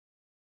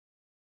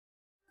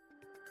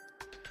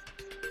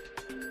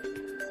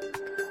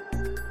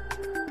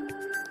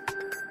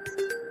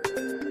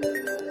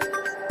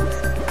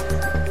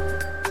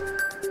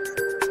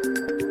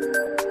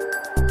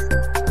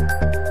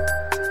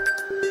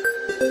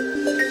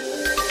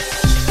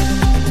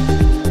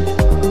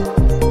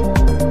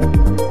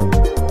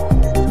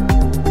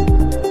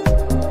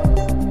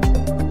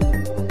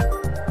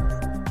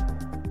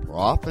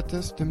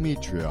Prophetess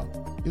Demetria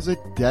is a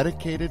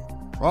dedicated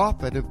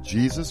prophet of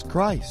Jesus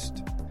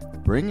Christ,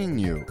 bringing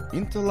you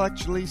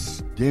intellectually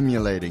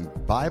stimulating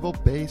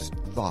Bible-based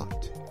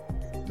thought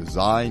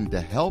designed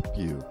to help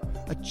you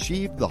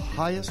achieve the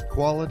highest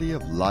quality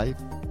of life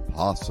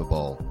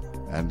possible.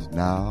 And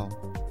now,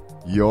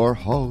 your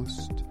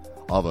host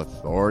of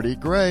Authority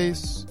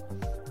Grace,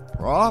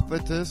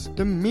 Prophetess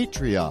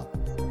Demetria.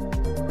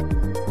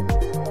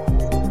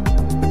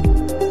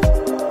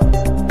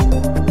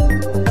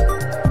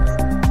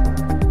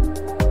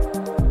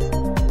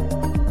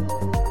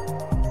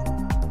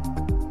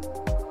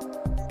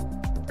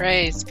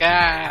 Praise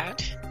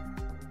God.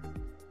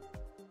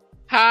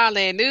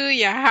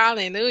 Hallelujah,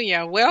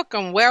 hallelujah.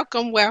 Welcome,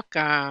 welcome,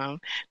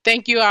 welcome.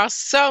 Thank you all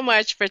so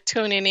much for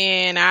tuning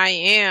in. I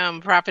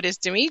am Prophetess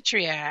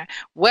Demetria.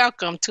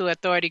 Welcome to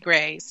Authority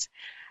Grace.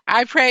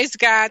 I praise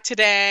God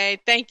today.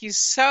 Thank you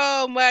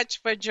so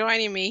much for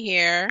joining me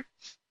here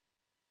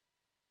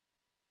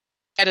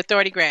at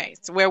Authority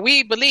Grace, where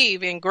we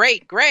believe in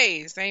great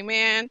grace.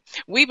 Amen.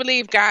 We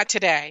believe God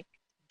today.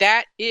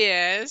 That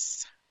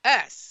is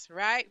us,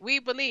 right? We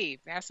believe.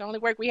 That's the only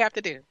work we have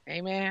to do.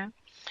 Amen.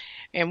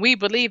 And we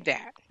believe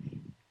that.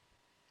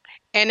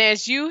 And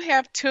as you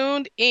have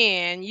tuned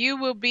in, you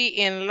will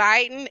be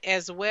enlightened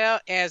as well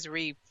as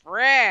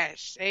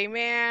refreshed.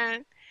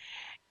 Amen.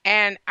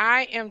 And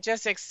I am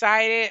just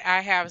excited.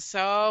 I have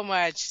so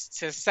much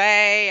to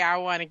say. I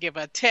want to give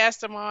a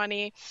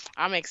testimony.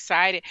 I'm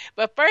excited.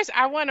 But first,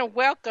 I want to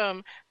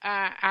welcome,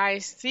 I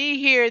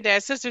see here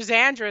that Sister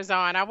Zandra is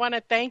on. I want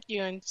to thank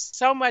you and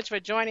so much for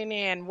joining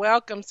in.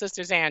 Welcome,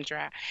 Sister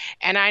Zandra.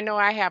 And I know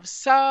I have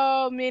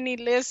so many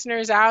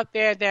listeners out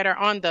there that are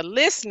on the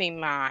listening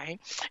line.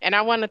 And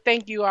I want to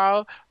thank you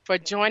all for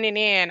joining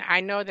in.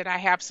 I know that I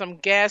have some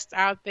guests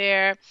out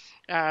there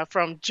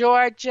from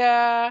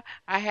Georgia.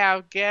 I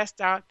have guests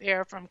out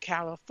there from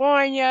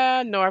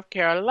California, North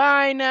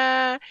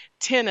Carolina,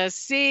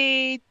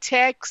 Tennessee,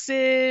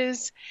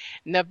 Texas,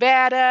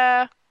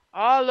 Nevada,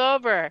 all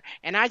over.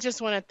 And I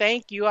just want to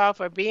thank you all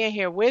for being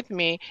here with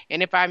me.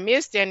 And if I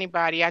missed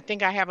anybody, I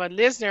think I have a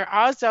listener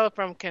also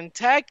from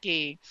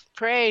Kentucky.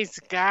 Praise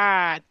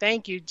God.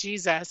 Thank you,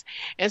 Jesus.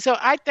 And so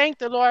I thank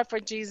the Lord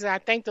for Jesus. I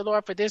thank the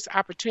Lord for this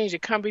opportunity to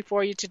come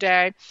before you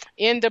today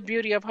in the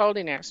beauty of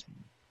holiness.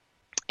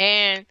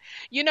 And,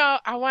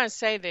 I want to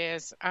say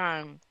this.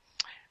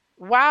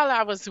 While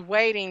I was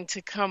waiting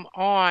to come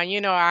on,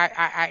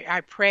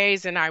 I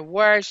praise and I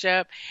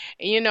worship,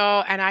 and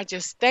I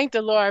just thank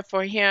the Lord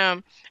for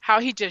him, how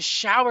he just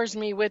showers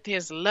me with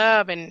his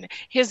love, and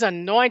his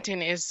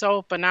anointing is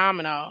so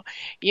phenomenal,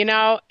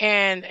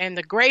 and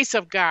the grace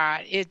of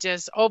God, it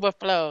just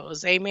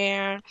overflows.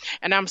 Amen.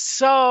 And I'm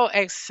so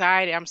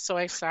excited. I'm so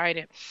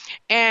excited.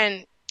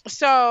 And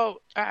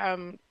so,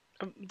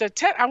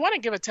 I want to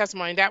give a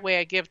testimony. That way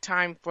I give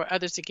time for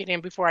others to get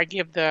in before I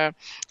give the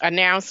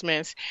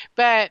announcements.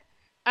 But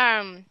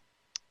on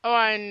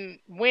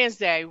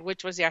Wednesday,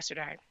 which was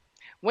yesterday,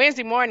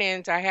 Wednesday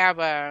mornings, I have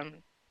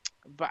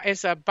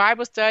it's a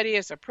Bible study,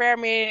 it's a prayer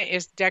meeting,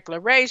 it's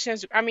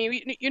declarations. I mean,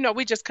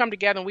 we just come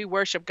together and we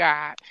worship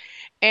God.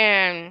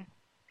 And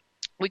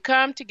we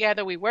come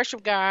together, we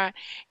worship God,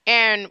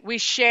 and we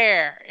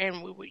share,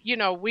 and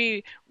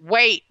we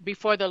wait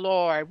before the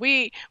Lord.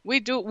 We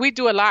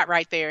do a lot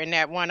right there in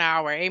that 1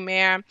 hour,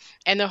 amen.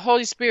 And the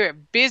Holy Spirit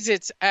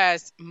visits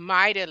us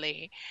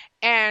mightily.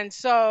 And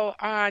so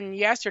on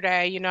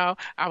yesterday,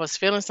 I was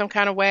feeling some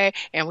kind of way,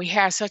 and we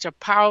had such a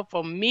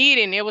powerful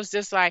meeting. It was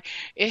just like,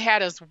 it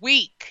had us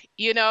weak.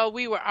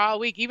 We were all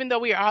weak, even though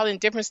we were all in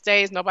different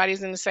states.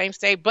 Nobody's in the same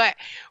state, but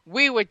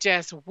we were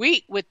just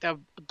weak with the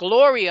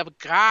glory of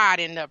God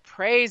and the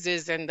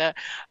praises and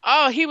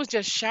he was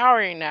just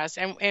showering us.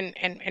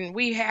 And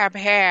we have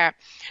had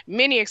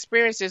many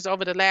experiences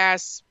over the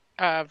last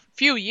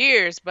few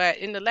years, but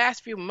in the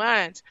last few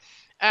months,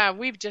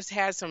 we've just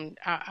had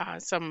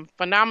some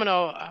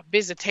phenomenal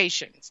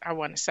visitations, I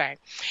want to say.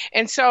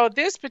 And so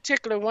this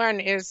particular one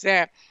is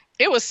that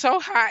it was so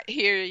hot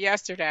here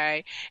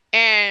yesterday,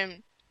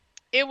 and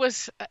it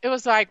was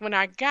like when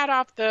I got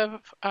off the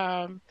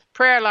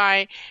prayer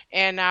line,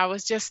 and I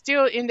was just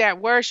still in that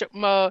worship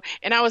mode,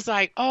 and I was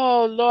like,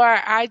 oh Lord,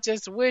 I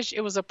just wish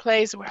it was a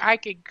place where I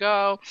could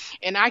go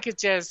and I could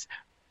just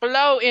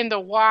flow in the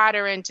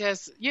water and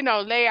just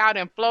lay out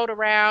and float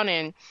around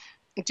and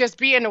just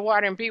be in the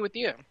water and be with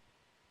you.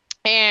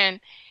 And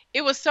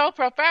it was so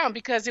profound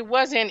because it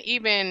wasn't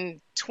even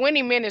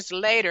 20 minutes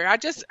later.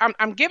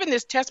 I'm giving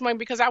this testimony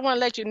because I want to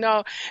let you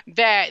know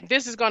that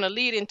this is going to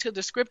lead into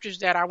the scriptures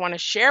that I want to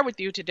share with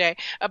you today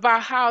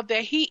about how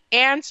that he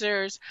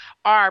answers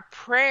our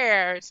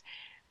prayers.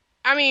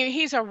 I mean,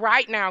 he's a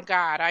right now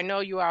God. I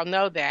know you all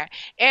know that.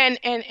 And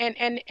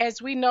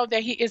as we know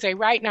that he is a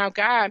right now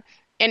God,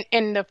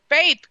 and the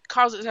faith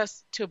causes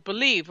us to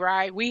believe,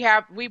 right?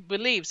 We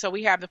believe, so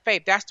we have the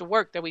faith. That's the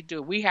work that we do.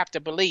 We have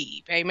to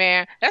believe.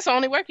 Amen. That's the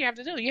only work you have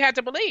to do. You have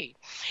to believe.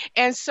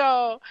 And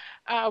so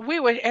we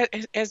were,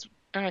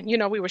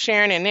 we were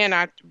sharing, and then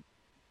I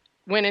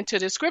went into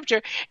the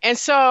scripture. And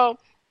so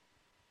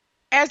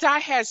as I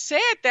had said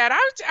that,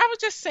 I was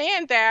just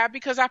saying that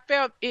because I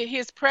felt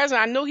his presence.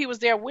 I knew he was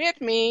there with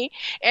me,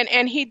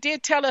 and he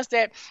did tell us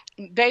that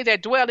they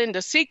that dwell in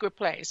the secret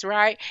place,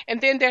 right?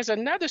 And then there's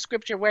another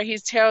scripture where he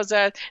tells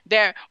us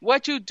that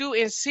what you do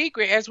in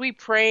secret, as we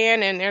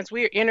praying and as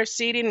we're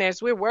interceding,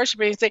 as we're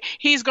worshiping,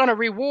 he's going to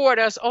reward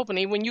us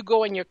openly when you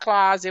go in your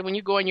closet, when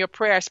you go in your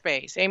prayer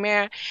space,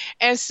 amen.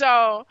 And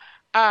so,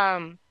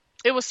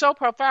 it was so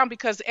profound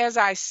because as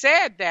I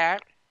said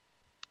that,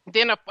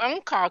 then a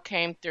phone call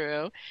came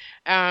through.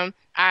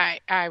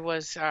 I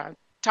was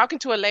talking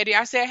to a lady.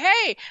 I said,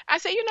 "Hey," I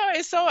said,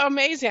 it's so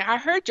amazing. I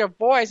heard your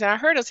voice and I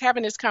heard us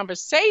having this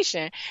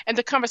conversation. And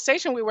the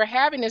conversation we were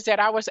having is that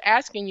I was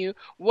asking you,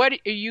 what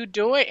are you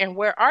doing and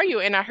where are you?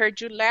 And I heard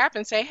you laugh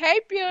and say,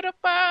 "Hey,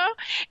 beautiful."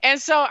 And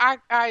so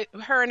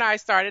her and I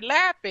started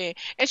laughing.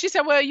 And she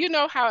said, "Well, you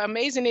know how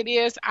amazing it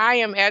is. I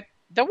am at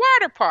the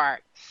water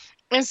park."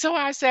 And so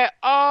I said,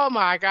 "Oh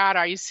my God,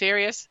 are you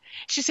serious?"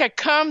 She said,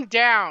 "Come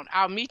down.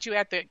 I'll meet you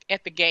at the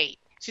gate."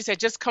 She said,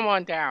 "Just come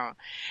on down."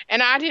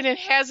 And I didn't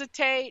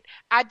hesitate.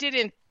 I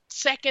didn't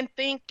second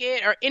think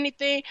it or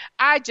anything.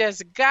 I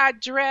just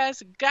got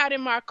dressed, got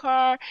in my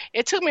car.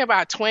 It took me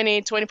about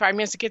 20, 25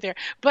 minutes to get there,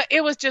 but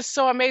it was just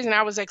so amazing.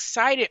 I was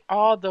excited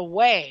all the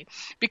way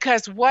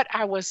because what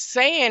I was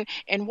saying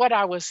and what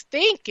I was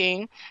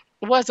thinking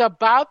was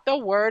about the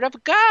Word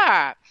of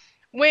God.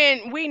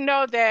 When we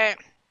know that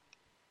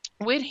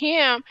with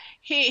him,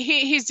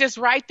 he's just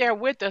right there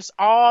with us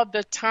all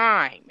the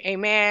time,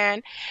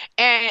 amen.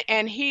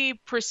 And he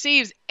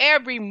perceives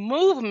every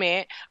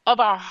movement of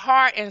our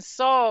heart and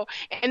soul,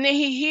 and then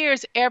he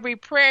hears every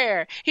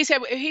prayer. He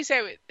said,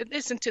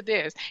 listen to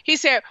this. He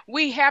said,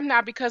 "We have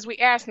not because we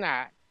ask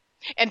not."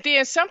 And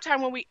then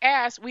sometime when we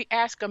ask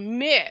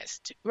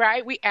amiss,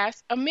 right? We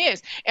ask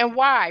amiss. And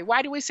why?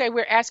 Why do we say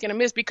we're asking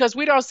amiss? Because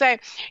we don't say,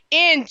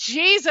 "In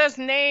Jesus'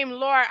 name,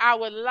 Lord, I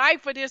would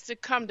like for this to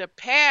come to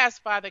pass,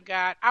 Father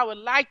God. I would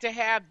like to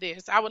have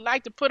this. I would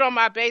like to put on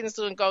my bathing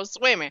suit and go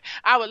swimming.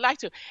 I would like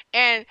to."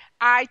 And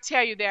I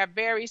tell you, that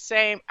very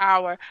same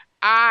hour,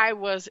 I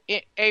was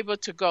able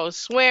to go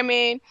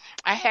swimming.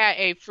 I had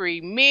a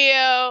free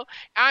meal.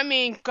 I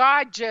mean,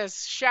 God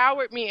just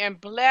showered me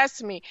and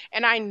blessed me.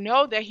 And I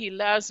know that he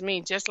loves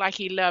me just like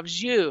he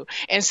loves you.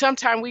 And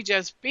sometimes we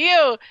just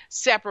feel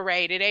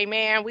separated.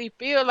 Amen. We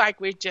feel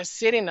like we're just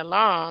sitting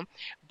alone.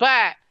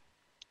 But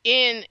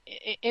in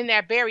in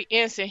that very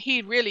instant,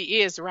 he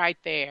really is right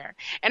there.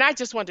 And I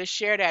just want to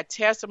share that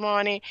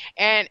testimony.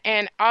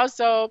 And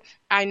also,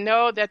 I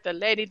know that the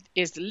lady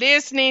is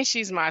listening.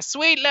 She's my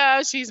sweet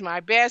love, she's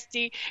my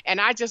bestie,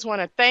 and I just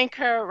want to thank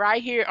her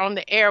right here on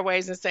the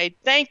airways and say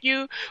thank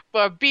you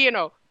for being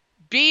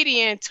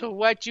obedient to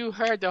what you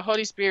heard the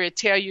Holy Spirit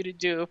tell you to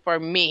do for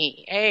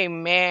me.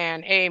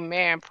 Amen,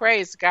 amen.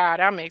 Praise God.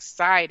 I'm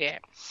excited.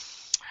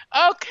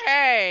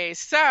 Okay,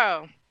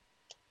 so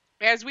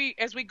as we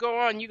go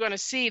on, you're going to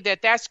see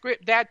that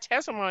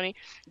testimony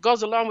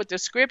goes along with the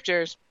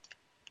scriptures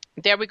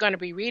that we're going to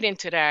be reading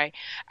today.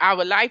 I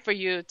would like for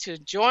you to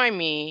join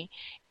me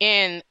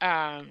in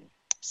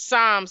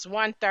Psalms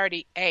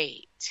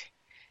 138.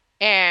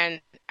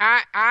 And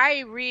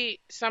I read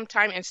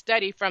sometime and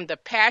study from the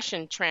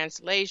Passion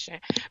Translation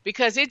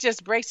because it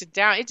just breaks it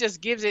down. It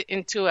just gives it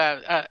into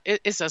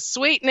it's a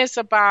sweetness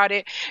about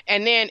it.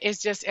 And then it's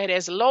just at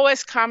its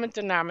lowest common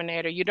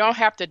denominator. You don't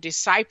have to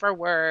decipher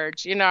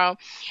words, and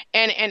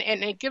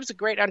it gives a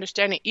great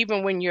understanding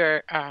even when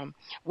you're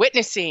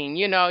witnessing,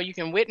 you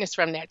can witness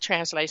from that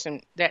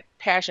translation, that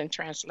Passion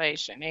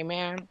Translation.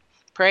 Amen.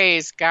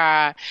 Praise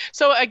God.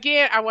 So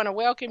again, I want to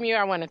welcome you.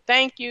 I want to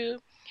thank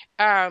you.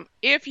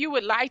 If you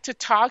would like to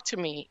talk to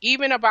me,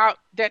 even about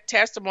that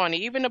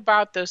testimony, even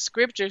about the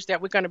scriptures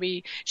that we're going to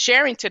be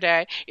sharing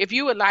today, if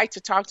you would like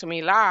to talk to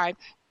me live,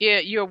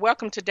 you're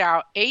welcome to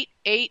dial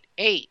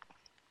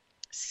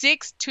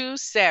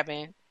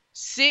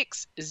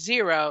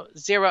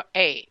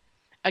 888-627-6008.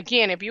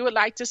 Again, if you would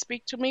like to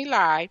speak to me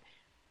live,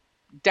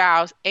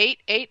 dial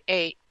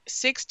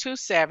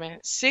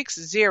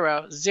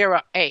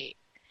 888-627-6008.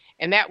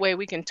 And that way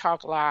we can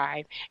talk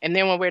live. And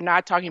then when we're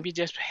not talking, you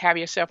just have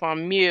yourself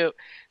on mute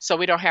so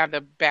we don't have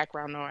the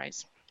background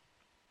noise.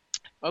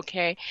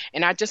 Okay.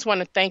 And I just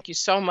want to thank you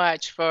so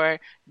much for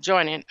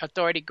joining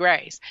Authority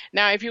Grace.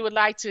 Now, if you would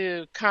like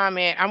to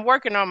comment, I'm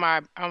working on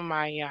my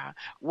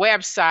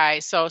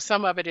website, so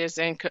some of it is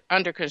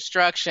under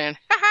construction.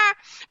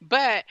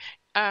 But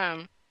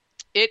the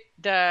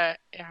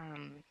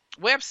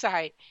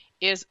website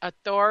is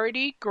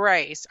Authority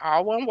Grace,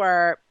 all one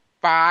word,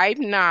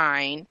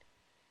 59.org.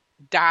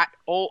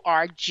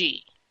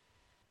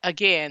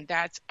 Again,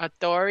 that's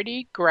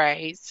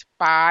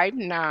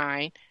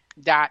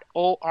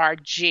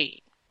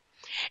authoritygrace59.org.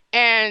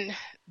 And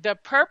the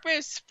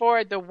purpose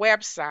for the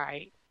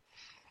website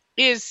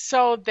is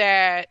so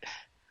that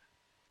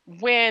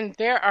when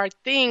there are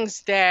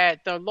things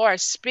that the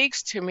Lord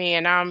speaks to me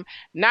and I'm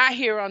not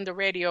here on the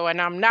radio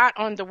and I'm not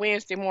on the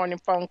Wednesday morning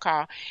phone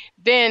call,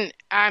 then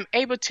I'm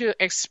able to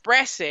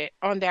express it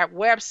on that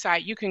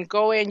website. You can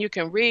go in, you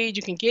can read,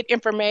 you can get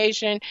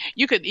information.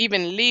 You could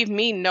even leave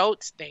me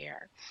notes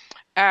there.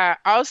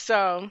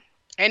 Also,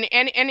 and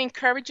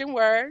encouraging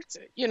words,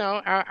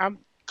 I'm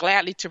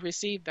gladly to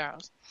receive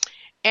those.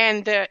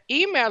 And the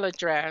email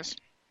address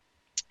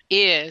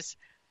is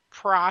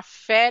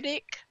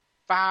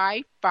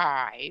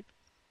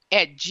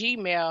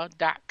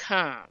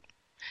prophetic55@gmail.com.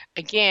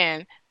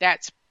 Again,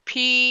 that's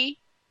PROPHETIC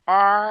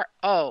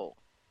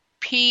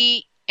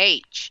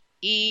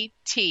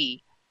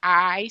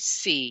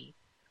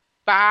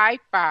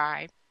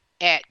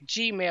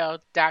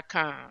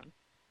 55@gmail.com.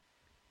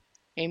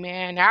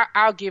 Amen.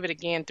 I'll give it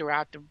again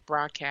throughout the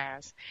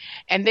broadcast.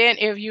 And then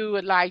if you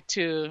would like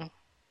to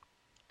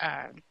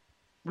uh,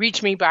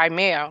 reach me by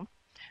mail,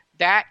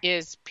 that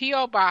is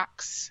P.O.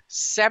 Box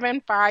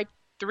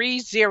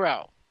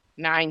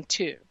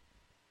 753092.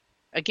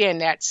 Again,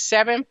 that's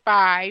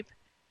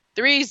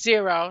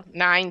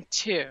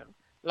 753092.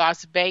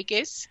 Las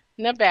Vegas,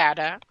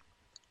 Nevada,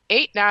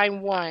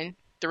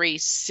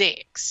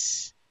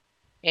 89136.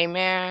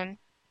 Amen.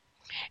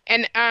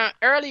 And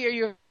earlier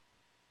you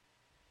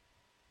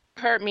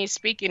heard me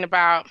speaking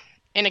about,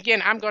 and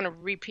again, I'm going to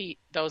repeat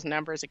those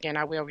numbers again.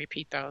 I will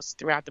repeat those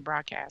throughout the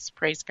broadcast.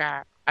 Praise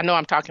God. I know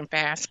I'm talking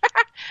fast.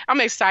 I'm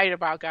excited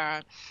about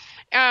God.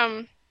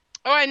 On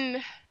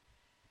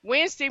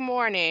Wednesday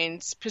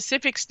mornings,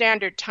 Pacific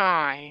Standard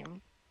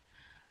Time,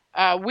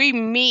 we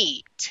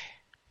meet,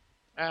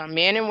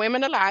 men and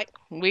women alike.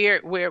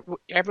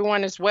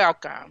 Everyone is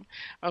welcome.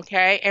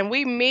 Okay. And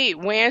we meet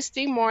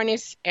Wednesday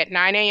mornings at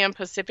 9 a.m.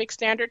 Pacific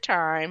Standard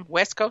Time,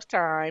 West Coast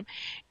time.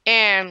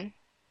 And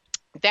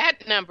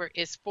that number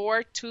is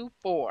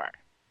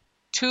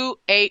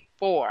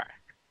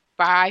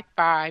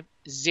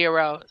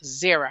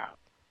 424-284-5500.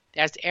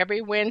 That's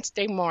every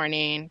Wednesday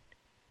morning,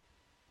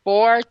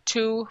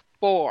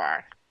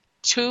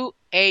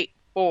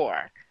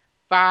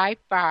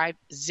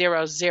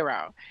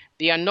 424-284-5500.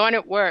 The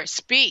anointed word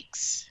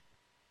speaks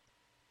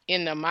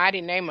in the mighty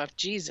name of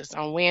Jesus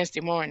on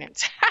Wednesday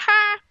mornings.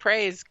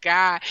 Praise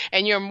God.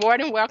 And you're more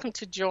than welcome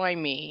to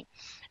join me.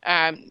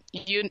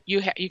 You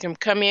can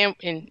come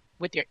in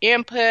with your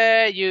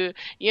input. You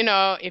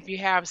know, if you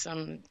have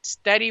some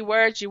study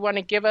words you want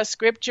to give us,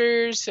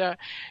 scriptures,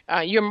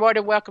 you're more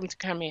than welcome to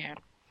come in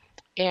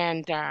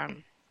and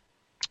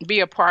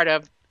be a part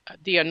of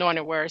the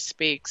Anointed Word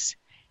Speaks,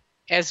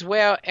 as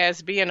well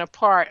as being a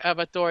part of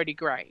Authority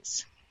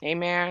Grace.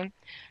 Amen.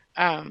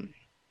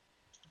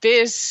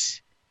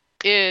 This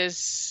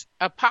is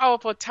a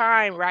powerful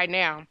time right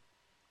now.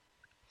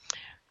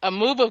 A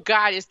move of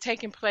God is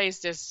taking place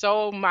that's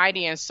so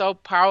mighty and so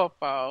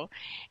powerful.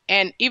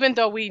 And even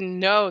though we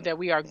know that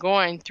we are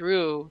going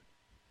through,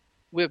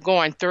 we're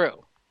going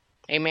through.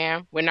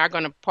 Amen. We're not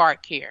going to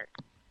park here.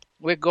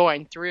 We're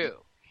going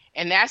through.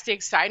 And that's the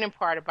exciting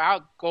part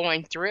about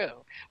going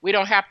through. We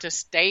don't have to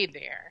stay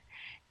there.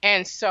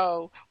 And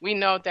so we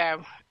know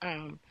that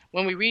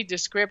when we read the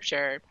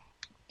scripture,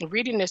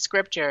 reading the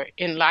scripture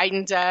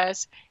enlightens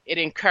us. It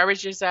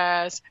encourages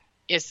us.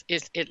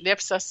 It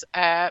lifts us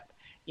up.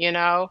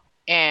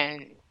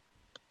 And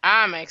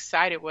I'm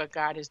excited what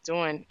God is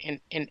doing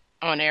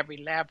on every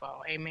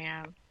level.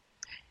 Amen.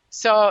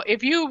 So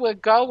if you would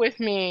go with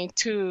me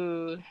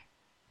to,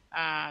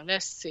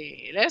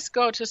 let's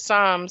go to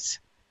Psalms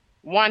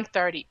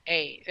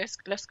 138.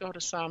 Let's go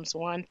to Psalms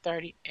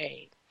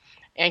 138.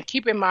 And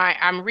keep in mind,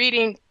 I'm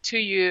reading to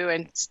you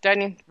and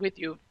studying with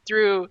you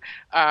through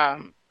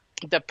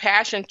the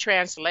Passion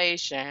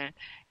Translation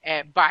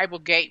at Bible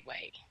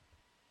Gateway.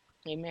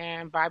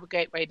 Amen.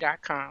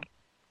 BibleGateway.com.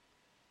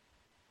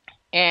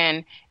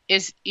 And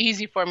it's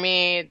easy for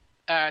me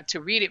to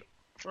read it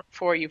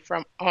for you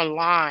from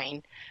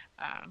online.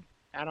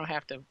 I don't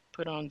have to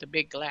put on the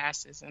big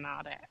glasses and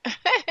all that.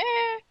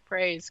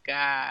 Praise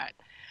God.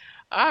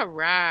 All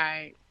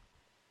right.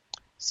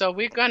 So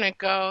we're going to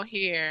go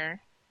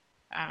here.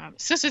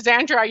 Sister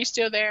Zandra, are you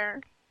still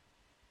there?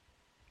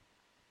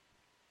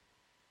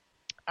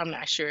 I'm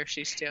not sure if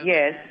she's still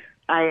there. Yes,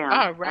 I am.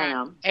 All right.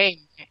 I am.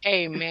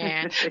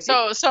 Amen.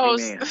 So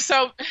Amen.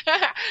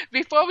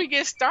 before we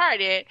get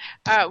started,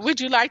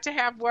 would you like to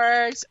have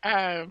words?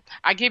 I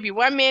give you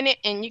 1 minute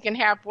and you can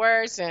have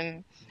words.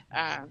 And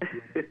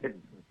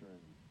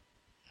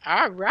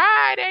all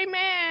right,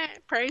 amen.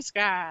 Praise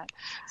God.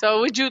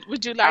 So would you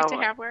like to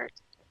have words?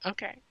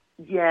 Okay.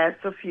 Yes,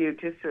 a few,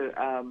 just to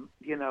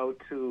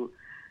to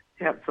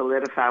help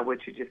solidify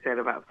what you just said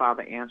about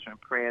Father answering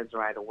prayers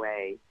right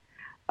away.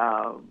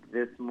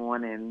 This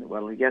morning,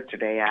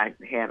 yesterday, I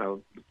had a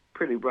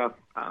pretty rough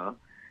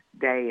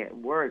day at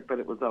work, but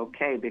it was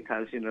okay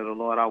because, the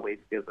Lord always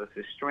gives us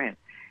His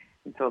strength.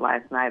 And so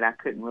last night I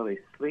couldn't really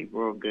sleep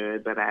real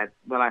good, but I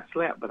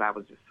slept, but I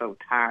was just so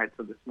tired.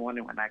 So this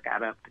morning when I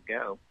got up to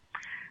go,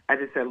 I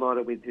just said, Lord,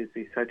 it would just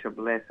be such a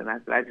blessing. I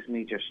said, I just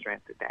need your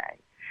strength today.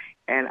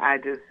 And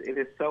it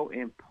is so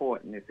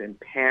important. It's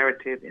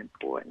imperative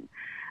important.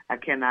 I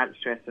cannot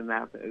stress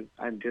enough,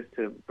 and just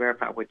to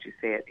verify what you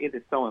said, it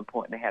is so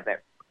important to have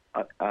that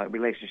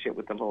relationship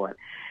with the Lord.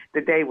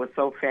 The day was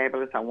so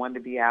fabulous. I wanted to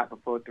be out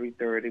before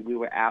 3:30. We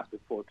were out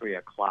before 3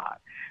 o'clock.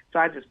 So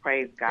I just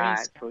praise God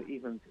for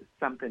even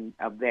something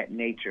of that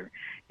nature.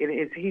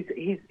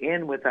 He's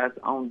in with us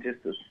on just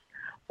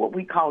what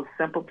we call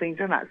simple things.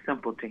 They're not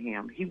simple to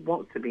him. He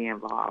wants to be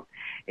involved.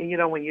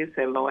 And when you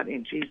say, Lord,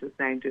 in Jesus'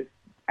 name,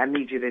 I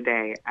need you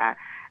today.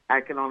 I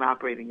can only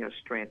operate in your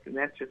strength. And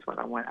that's just what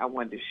I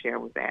wanted to share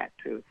with that,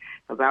 too,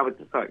 because I was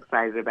just so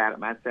excited about it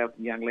myself.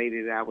 The young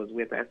lady that I was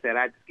with, I said,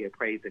 I just give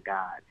praise to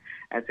God.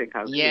 I said,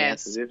 because he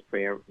answered this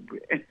prayer.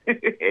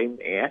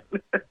 Amen.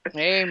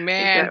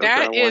 Amen.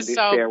 That is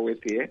so. To share with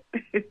you.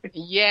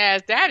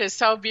 Yes, that is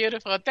so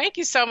beautiful. Thank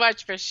you so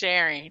much for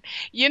sharing.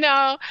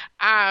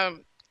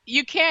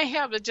 You can't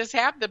help but just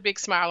have the big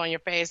smile on your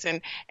face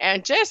and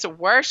just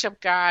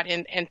worship God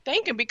and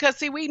thank him, because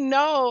see, we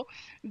know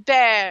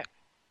that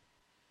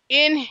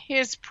in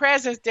his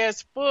presence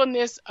there's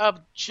fullness of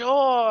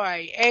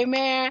joy.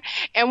 Amen.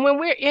 And when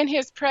we're in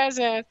his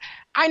presence,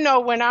 I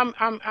know when I'm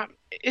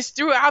it's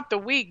throughout the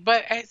week,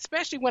 but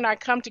especially when I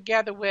come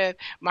together with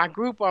my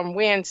group on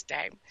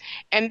Wednesday.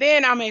 And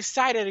then I'm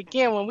excited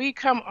again when we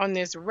come on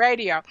this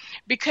radio,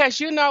 because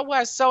you know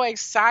what's so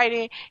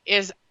exciting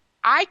is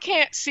I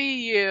can't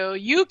see you,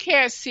 you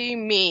can't see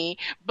me,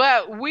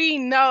 but we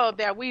know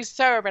that we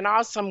serve an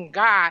awesome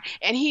God,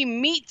 and he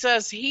meets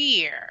us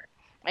here.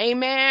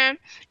 Amen.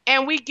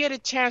 And we get a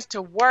chance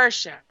to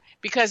worship,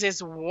 because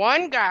it's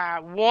one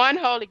God, one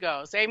Holy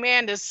Ghost.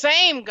 Amen. The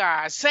same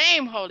God,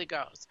 same Holy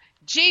Ghost.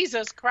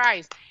 Jesus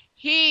Christ.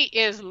 He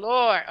is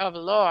Lord of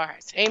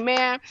Lords.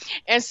 Amen.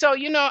 And so,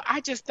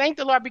 I just thank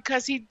the Lord,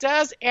 because he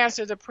does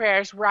answer the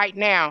prayers right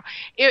now.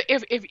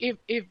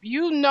 If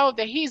you know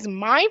that he's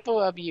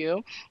mindful of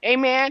you,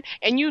 amen,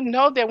 and you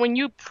know that when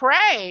you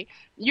pray,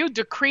 you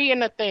decree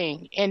in a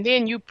thing, and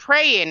then you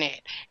pray in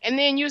it, and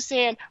then you're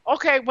saying,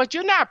 okay, but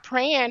you're not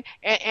praying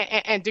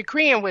and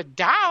decreeing with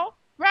doubt,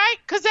 right?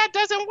 Because that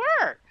doesn't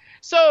work.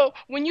 So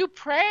when you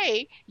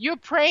pray, you're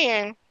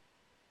praying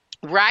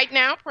right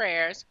now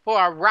prayers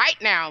for a right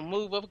now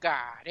move of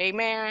God.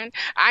 Amen.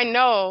 I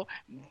know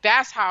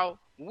that's how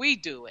we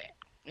do it.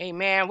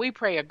 Amen. We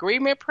pray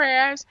agreement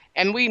prayers,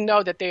 and we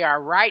know that they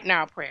are right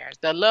now prayers.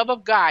 The love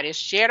of God is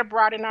shed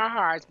abroad in our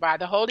hearts by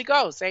the Holy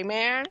Ghost.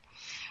 Amen.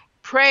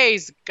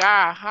 Praise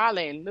God.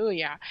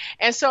 Hallelujah.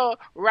 And so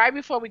right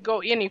before we go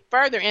any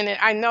further in it,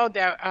 I know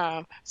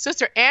that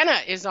Sister Anna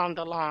is on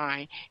the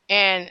line.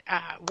 And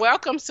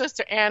welcome,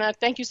 Sister Anna.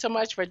 Thank you so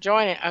much for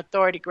joining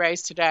Authority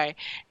Grace today.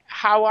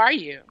 How are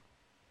you?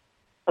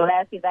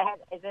 Blessings.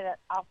 Is it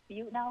off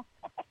mute now?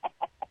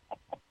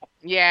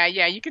 Yeah.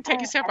 You can take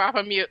yourself off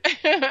of mute.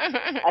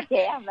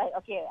 Okay,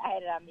 I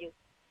had it on mute.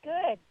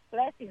 Good.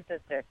 Blessings,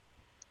 sister.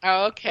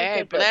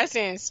 Okay,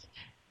 blessings.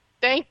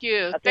 Thank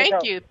you. Okay,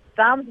 Thank you.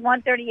 Psalms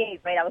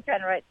 138, right? I was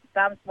trying to write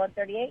Psalms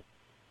 138.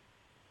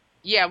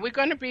 Yeah, we're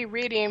going to be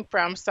reading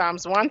from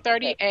Psalms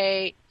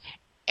 138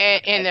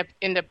 and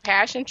in the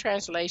Passion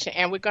Translation,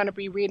 and we're going to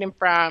be reading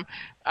from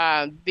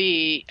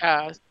the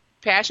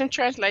Passion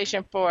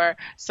Translation for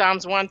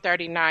Psalms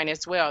 139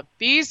 as well.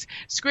 These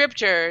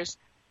scriptures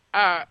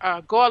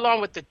go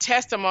along with the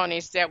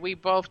testimonies that we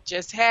both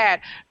just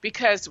had,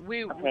 because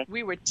we're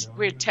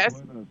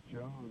testing.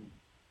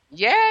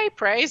 Yay!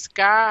 Praise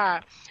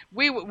God.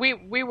 We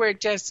were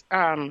just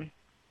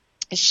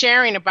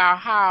sharing about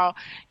how,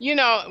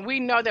 we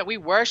know that we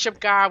worship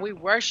God, we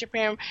worship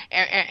him,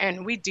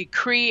 and we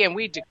decree and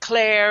we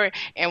declare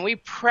and we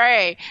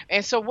pray.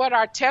 And so what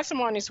our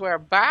testimonies were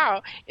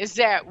about is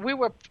that we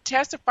were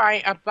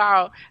testifying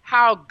about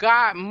how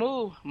God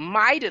moved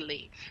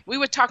mightily. We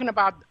were talking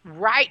about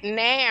right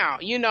now,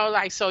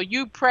 so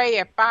you pray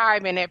at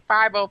 5, and at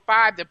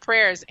 5:05 the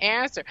prayer is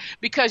answered,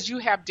 because you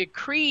have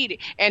decreed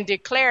and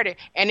declared it,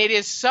 and it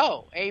is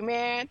so.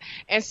 Amen.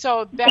 And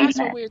so that's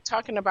what we're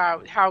talking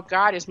about, how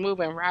God is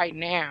moving right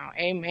now.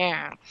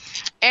 Amen.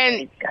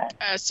 And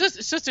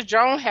Sister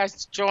Joan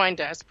has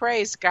joined us.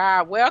 Praise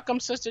God. Welcome,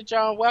 Sister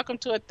Joan. Welcome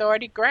to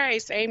Authority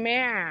Grace.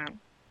 Amen.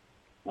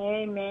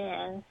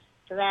 Amen.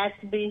 Glad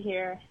to be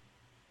here.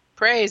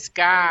 Praise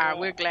God.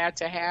 We're glad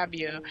to have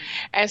you.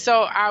 And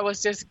so I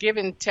was just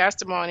giving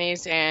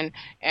testimonies and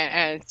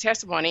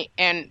testimony,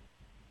 and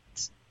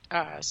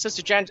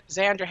Sister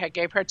Zandra had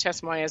gave her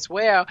testimony as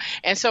well.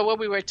 And so what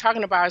we were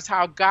talking about is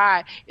how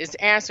God is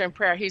answering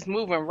prayer. He's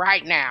moving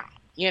right now.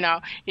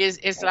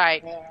 It's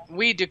like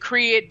we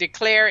decree it,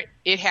 declare it,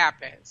 it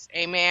happens.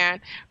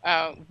 Amen.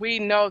 We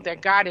know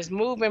that God is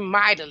moving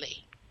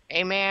mightily.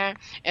 Amen.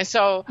 And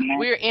so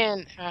we're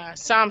in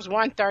Psalms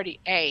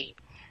 138.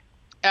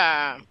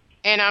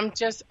 And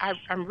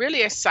I'm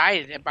really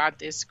excited about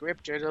this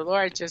scripture. The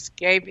Lord just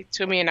gave it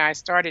to me, and I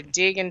started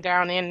digging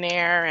down in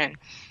there and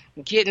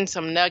getting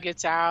some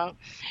nuggets out.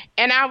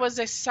 And I was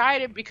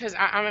excited because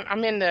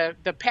I'm in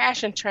the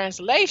Passion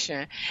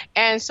Translation.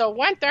 And so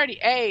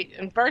 138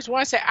 and verse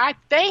 1 said, I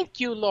thank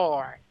you,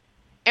 Lord.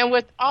 And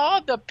with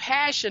all the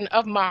passion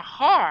of my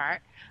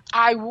heart,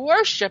 I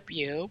worship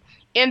you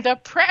in the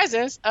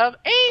presence of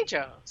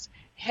angels.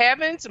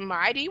 heaven's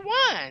mighty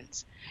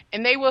ones,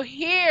 and they will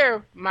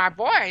hear my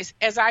voice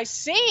as I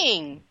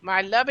sing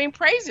my loving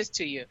praises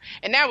to you.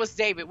 And that was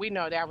David. We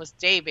know that was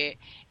David.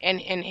 And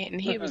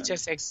he was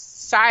just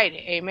excited,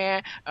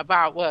 amen,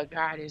 about what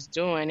God is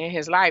doing in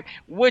his life,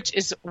 which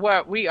is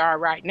what we are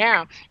right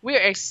now. We're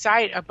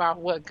excited about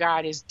what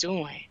God is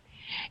doing.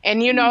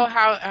 And you know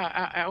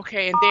how,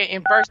 okay, and then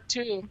in verse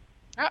 2,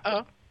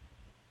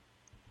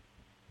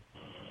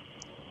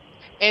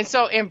 and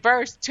so in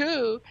verse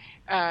 2,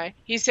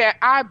 he said,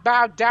 I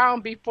bow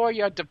down before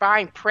your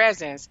divine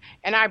presence,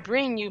 and I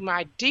bring you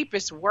my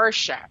deepest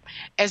worship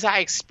as I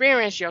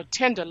experience your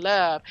tender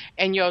love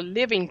and your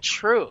living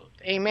truth.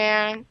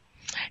 Amen.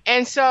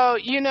 And so,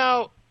 you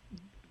know,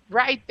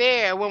 right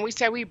there, when we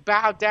say we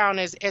bow down,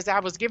 as I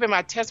was giving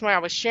my testimony, I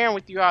was sharing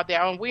with you all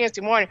there on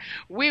Wednesday morning,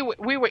 we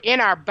were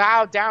in our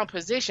bow down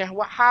position.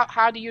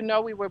 How do you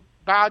know we were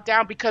bowed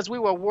down? Because we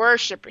were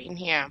worshiping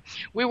him.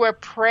 We were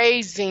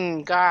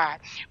praising God.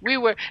 We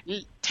were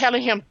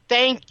telling him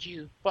thank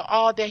you for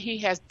all that he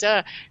has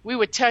done. We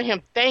would tell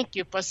him thank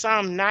you for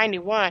Psalm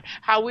 91,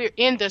 how we're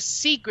in the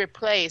secret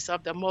place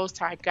of the Most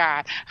High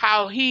God,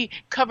 how he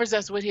covers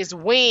us with his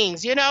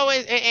wings, you know,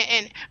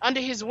 and under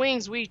his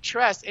wings we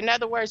trust. In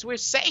other words, we're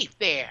safe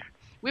there.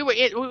 We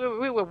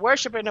were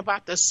worshiping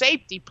about the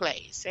safety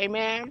place.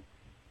 Amen.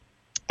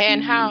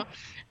 And how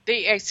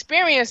the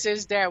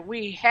experiences that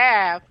we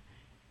have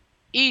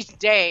each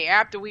day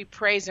after we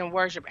praise and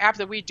worship,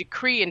 after we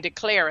decree and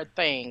declare a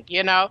thing,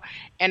 you know.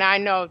 And I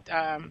know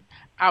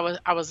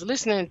I was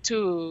listening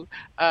to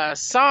a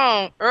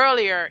song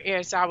earlier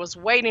as I was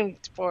waiting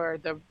for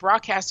the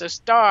broadcast to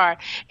start,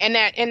 and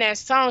that in that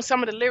song,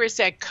 some of the lyrics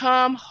said,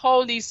 "Come,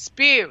 Holy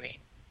Spirit,"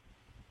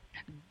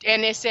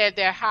 and it said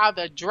that how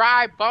the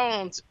dry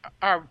bones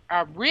are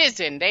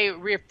risen, they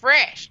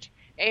refreshed.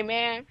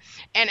 Amen.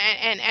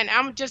 And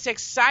I'm just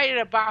excited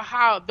about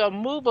how the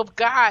move of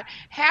God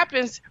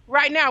happens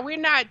right now. We're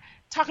not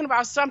talking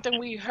about something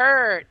we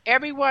heard.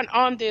 Everyone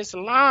on this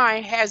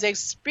line has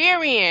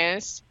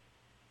experienced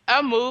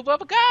a move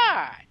of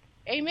God.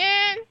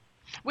 Amen.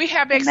 We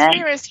have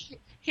experienced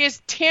his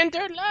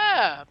tender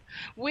love.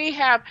 We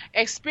have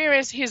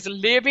experienced his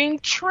living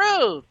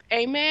truth.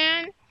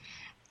 Amen.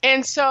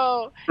 And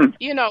so,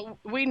 you know,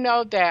 we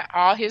know that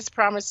all his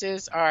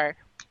promises are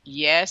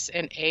yes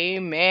and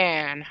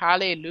amen.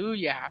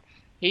 Hallelujah.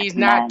 He's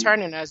not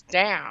turning us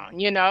down,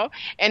 you know.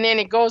 And then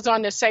it goes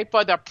on to say,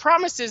 for the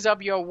promises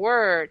of your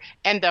word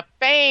and the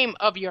fame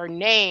of your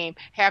name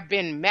have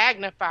been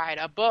magnified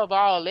above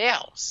all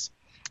else.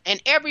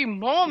 And every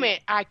moment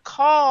I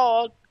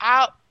called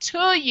out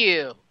to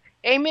you.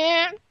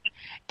 Amen.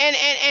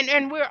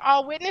 And we're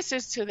all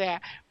witnesses to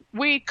that.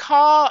 We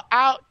call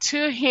out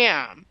to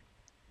him.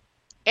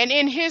 And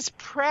in his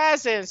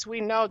presence, we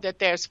know that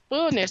there's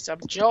fullness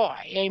of joy.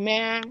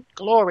 Amen.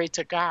 Glory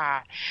to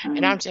God.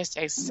 And I'm just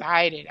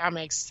excited. I'm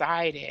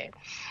excited.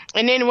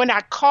 And then when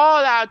I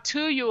call out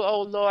to you,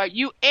 oh Lord,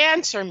 you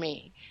answer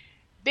me.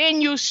 Then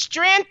you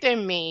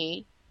strengthen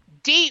me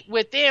deep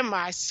within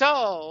my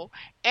soul,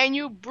 and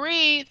you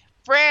breathe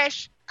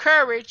fresh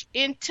courage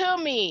into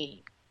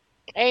me.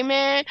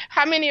 Amen.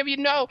 How many of you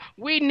know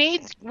we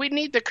need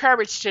the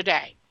courage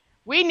today?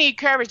 We need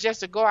courage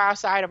just to go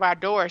outside of our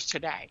doors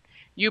today.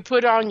 You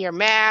put on your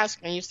mask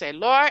and you say,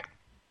 Lord,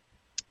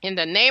 in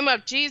the name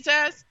of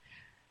Jesus,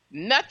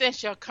 nothing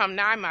shall come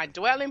nigh my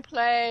dwelling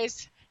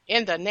place.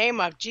 In the name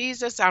of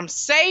Jesus, I'm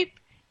safe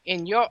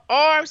in your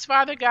arms,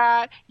 Father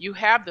God. You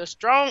have the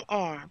strong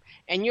arm,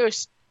 and you're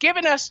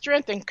giving us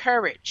strength and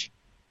courage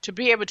to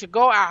be able to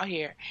go out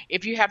here.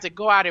 If you have to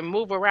go out and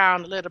move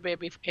around a little bit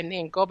and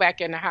then go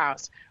back in the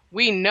house,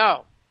 we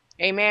know,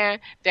 amen,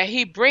 that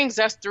he brings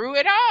us through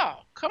it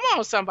all. Come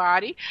on,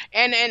 somebody.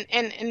 And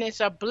it's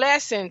a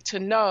blessing to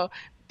know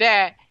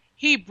that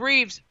he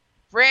breathes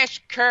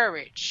fresh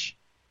courage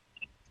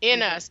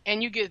in us.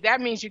 And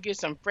that means you get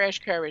some fresh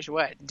courage,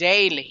 what?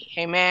 Daily.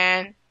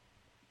 Amen.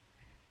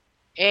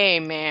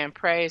 Amen.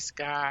 Praise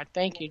God.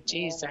 Thank you,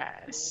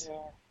 Jesus.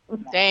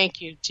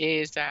 Thank you,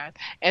 Jesus.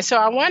 And so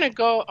I want to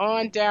go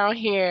on down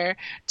here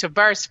to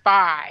verse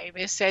 5.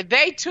 It said,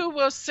 they too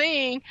will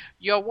sing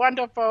your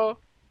wonderful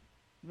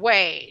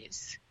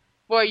ways,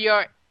 for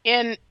your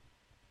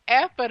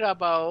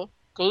ineffable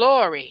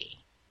glory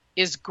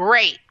is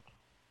great.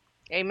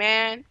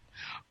 Amen.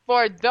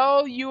 For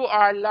though you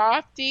are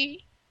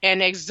lofty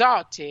and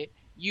exalted,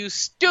 you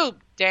stoop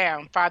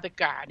down, Father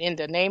God, in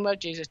the name of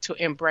Jesus, to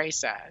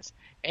embrace us.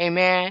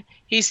 Amen.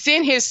 He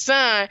sent his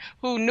son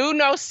who knew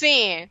no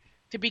sin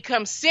to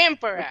become sin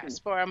for us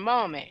for a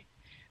moment.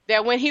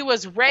 That when he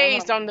was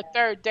raised on the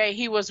third day,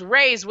 he was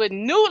raised with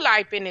new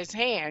life in his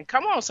hand.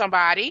 Come on,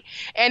 somebody.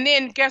 And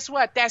then guess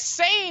what? That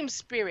same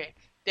spirit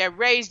that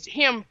raised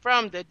him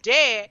from the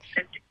dead,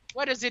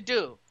 what does it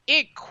do?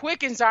 It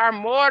quickens our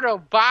mortal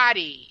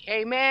body.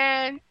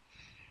 Amen.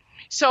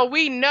 So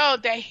we know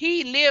that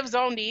he lives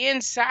on the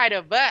inside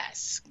of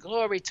us.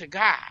 Glory to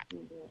God.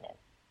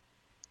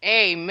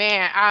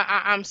 Amen.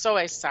 I'm so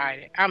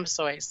excited. I'm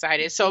so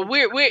excited. So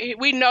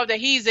we know that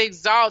he's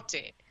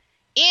exalted.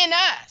 in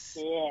us.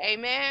 Yes.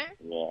 Amen.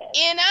 Yes.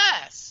 In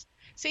us.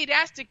 See,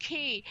 that's the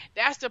key.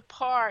 That's the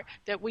part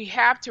that we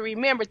have to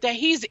remember, that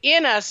he's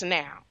in us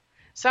now.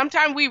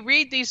 Sometimes we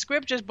read these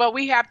scriptures, but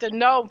we have to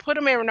know, put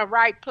them in the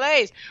right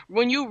place.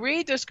 When you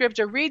read the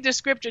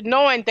scripture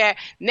knowing that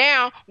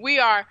now we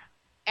are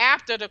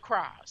after the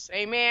cross.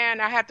 Amen.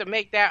 I have to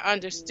make that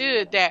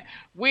understood, that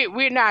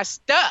we're not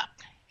stuck.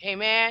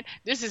 Amen.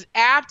 This is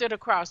after the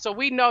cross. So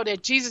we know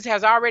that Jesus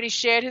has already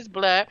shed his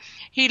blood.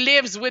 He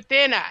lives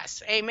within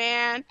us.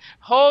 Amen.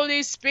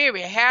 Holy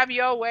Spirit, have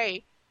your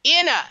way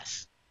in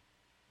us.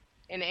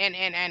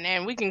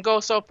 And we can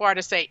go so far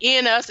to say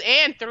in us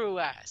and through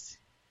us.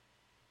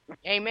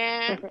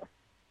 Amen.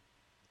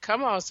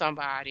 Come on,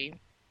 somebody.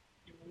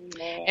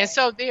 Amen. And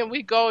so then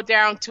we go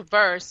down to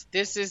verse.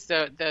 This is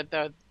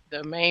the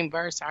main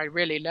verse I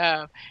really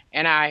love.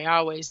 And I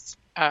always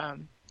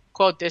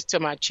quote this to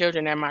my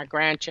children and my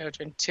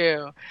grandchildren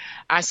too.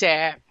 I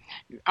said,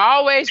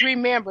 always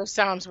remember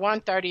Psalms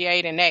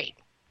 138:8.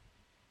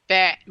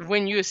 That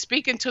when you're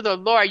speaking to the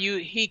Lord,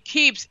 he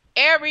keeps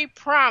every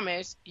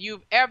promise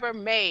you've ever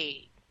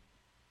made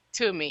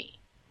to me.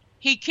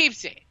 He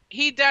keeps it.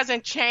 He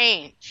doesn't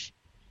change.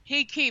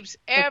 He keeps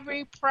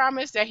every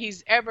promise that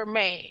he's ever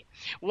made.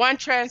 One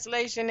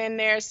translation in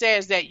there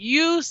says that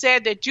you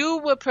said that you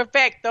would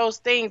perfect those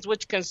things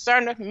which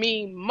concerneth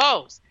me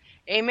most.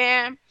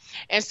 Amen.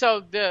 And so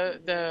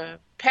the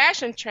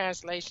Passion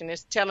Translation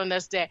is telling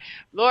us that,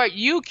 Lord,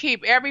 you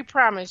keep every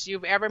promise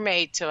you've ever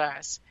made to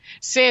us,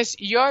 since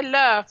your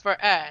love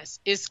for us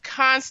is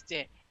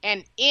constant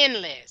and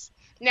endless.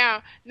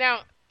 Now,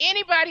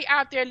 anybody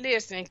out there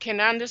listening can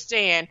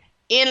understand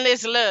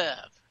endless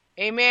love.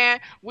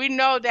 Amen. We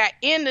know that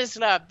endless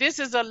love, this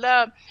is a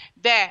love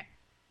that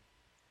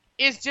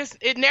is just,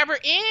 it never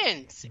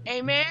ends.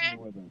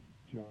 Amen.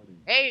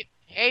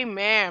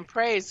 Amen.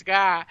 Praise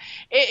God.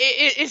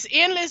 It's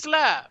endless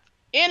love.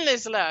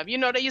 Endless love. You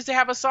know, they used to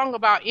have a song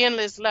about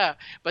endless love,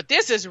 but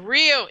this is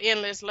real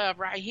endless love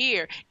right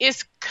here.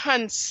 It's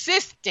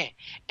consistent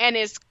and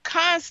it's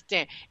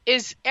constant.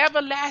 It's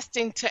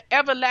everlasting to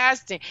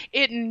everlasting.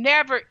 It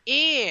never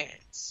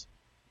ends.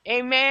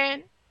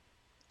 Amen.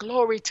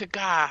 Glory to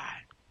God.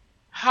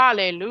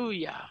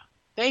 Hallelujah.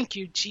 Thank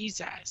you,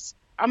 Jesus.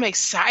 I'm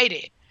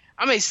excited.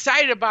 I'm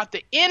excited about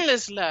the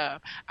endless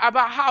love,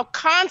 about how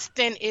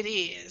constant it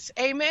is.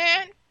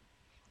 Amen.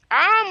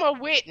 I'm a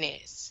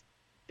witness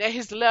that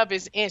his love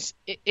is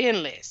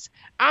endless.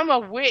 I'm a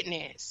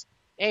witness,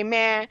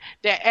 amen,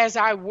 that as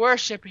I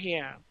worship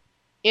him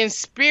in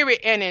spirit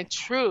and in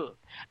truth,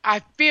 I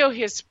feel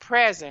his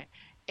presence.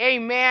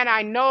 Amen.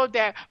 I know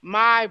that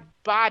my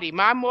body,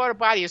 my mortal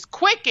body, is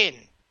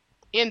quickened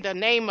in the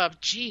name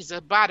of Jesus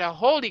by the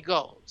Holy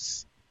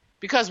Ghost.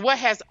 Because what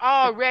has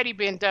already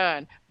been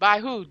done by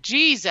who?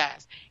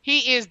 Jesus.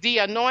 He is the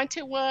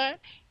anointed one.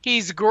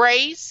 He's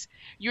grace.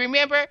 You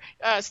remember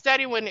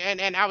studying when,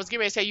 and I was getting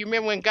ready to say, you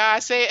remember when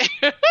God said,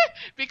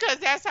 because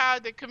that's how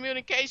the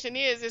communication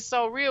is. It's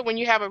so real when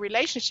you have a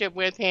relationship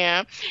with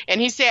him. And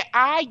he said,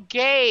 I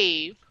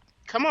gave,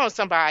 come on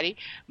somebody,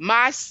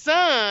 my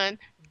son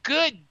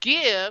good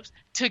gifts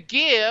to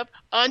give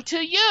unto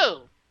you.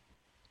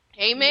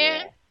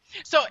 Amen.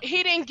 Yeah. So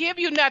he didn't give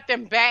you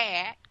nothing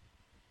bad.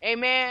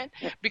 Amen.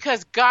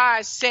 Because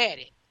God said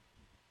it.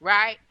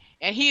 Right?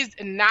 And he's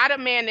not a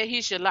man that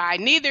he should lie.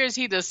 Neither is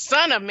he the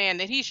son of man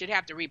that he should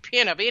have to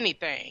repent of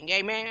anything.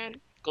 Amen.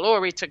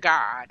 Glory to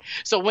God.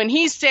 So when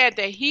he said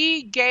that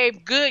he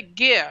gave good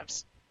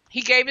gifts,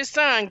 he gave his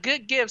son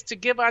good gifts to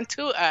give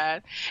unto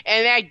us.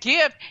 And that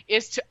gift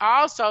is to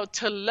also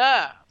to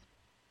love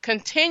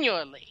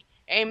continually.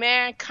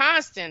 Amen.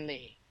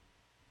 Constantly.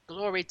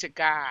 Glory to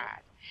God.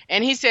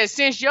 And he says,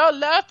 since your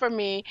love for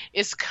me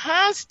is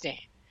constant,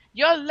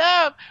 your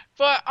love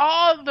for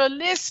all the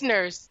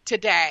listeners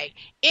today,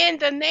 in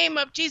the name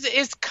of Jesus,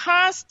 is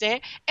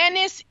constant and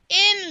it's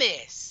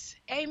endless.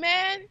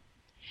 Amen.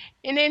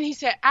 And then he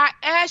said, I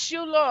ask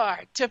you,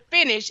 Lord, to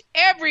finish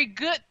every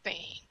good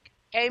thing.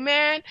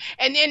 Amen.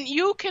 And then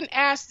you can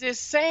ask this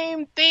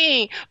same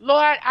thing.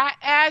 Lord, I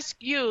ask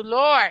you,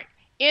 Lord,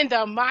 in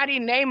the mighty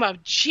name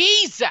of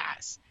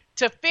Jesus,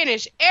 to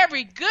finish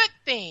every good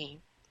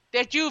thing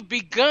that you've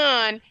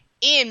begun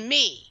in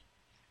me.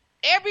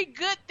 Every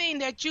good thing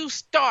that you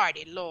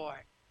started, Lord,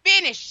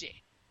 finish it.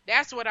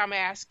 That's what I'm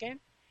asking.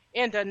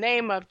 In the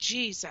name of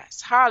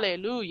Jesus.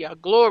 Hallelujah.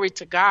 Glory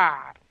to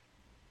God.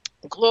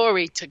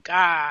 Glory to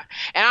God.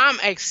 And I'm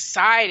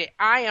excited.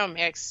 I am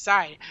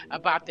excited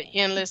about the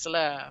endless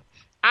love.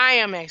 I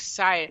am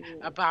excited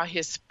about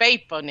his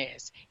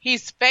faithfulness.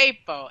 He's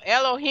faithful.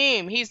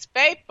 Elohim, he's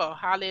faithful.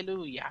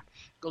 Hallelujah.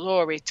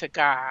 Glory to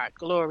God.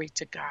 Glory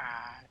to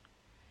God.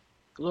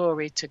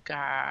 Glory to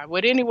God.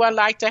 Would anyone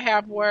like to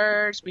have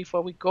words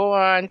before we go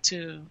on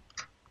to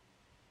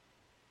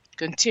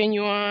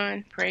continue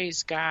on?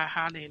 Praise God.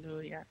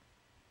 Hallelujah.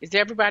 Is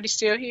everybody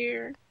still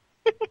here?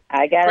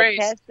 I got Praise.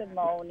 a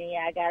testimony.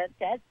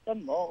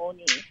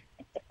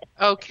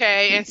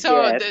 Okay. And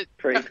so, yes,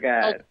 praise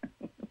God.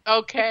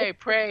 Okay.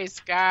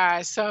 Praise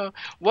God. So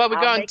what we're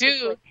going to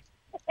do.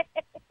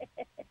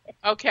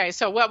 Okay,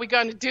 so what we're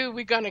going to do,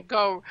 we're going to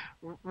go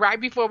right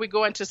before we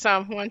go into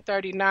Psalm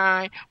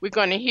 139. We're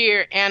going to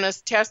hear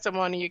Anna's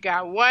testimony. You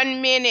got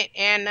 1 minute,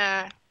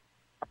 Anna.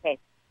 Okay.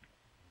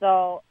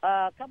 So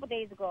a couple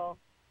days ago,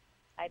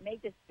 I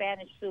made this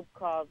Spanish soup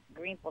called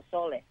green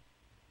pozole.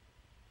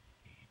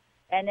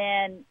 And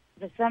then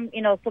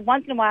so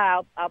once in a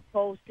while I'll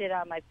post it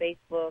on my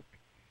Facebook.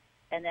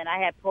 And then I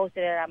had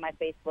posted it on my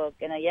Facebook.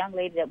 And a young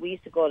lady that we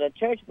used to go to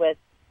church with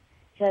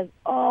says,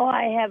 "Oh,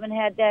 I haven't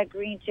had that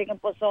green chicken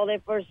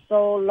pozole for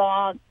so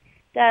long.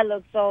 That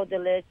looks so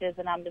delicious."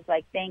 And I'm just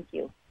like, "Thank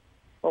you."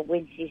 But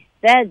when she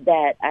said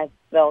that, I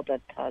felt a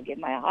tug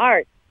in my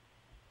heart.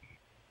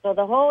 So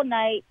the whole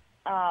night,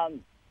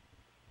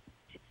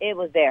 it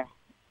was there.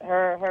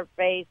 Her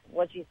face,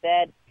 what she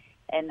said,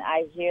 and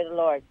I hear the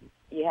Lord,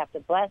 "You have to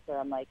bless her."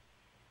 I'm like,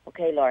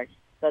 "Okay, Lord."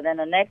 So then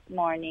the next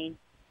morning,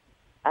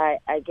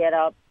 I get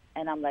up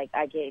and I'm like,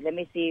 "Okay, let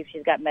me see if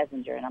she's got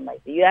Messenger." And I'm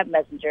like, "Do you have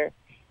Messenger?"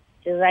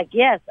 She's like,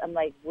 "Yes." I'm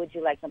like, "Would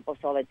you like some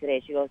pozole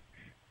today?" She goes,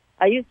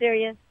 "Are you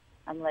serious?"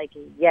 I'm like,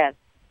 "Yes."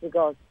 She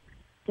goes,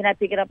 "Can I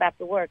pick it up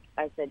after work?"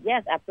 I said,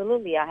 "Yes,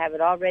 absolutely. I'll have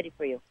it all ready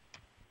for you."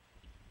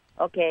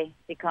 Okay,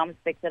 she comes,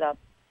 picks it up.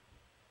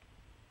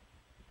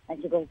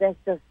 And she goes, "That's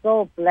just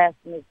so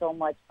blessed me so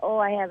much. Oh,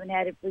 I haven't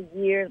had it for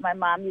years. My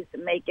mom used to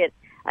make it.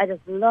 I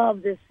just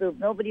love this soup.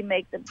 Nobody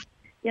makes it,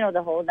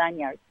 the whole 9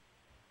 yards."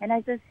 And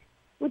I said,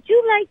 "Would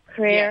you like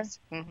prayer?" Yes.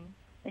 Mm-hmm.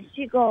 And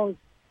she goes,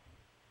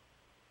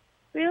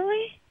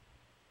 "Really?"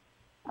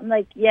 I'm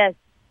like, "Yes."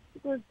 She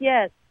goes,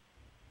 "Yes."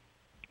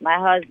 My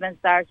husband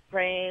starts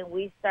praying.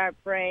 We start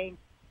praying.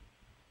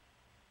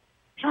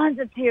 Tons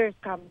of tears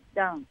come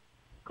down.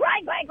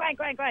 Crying, crying, crying,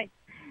 crying, crying.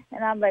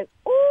 And I'm like,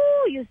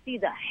 "Ooh, you see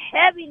the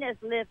heaviness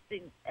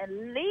lifting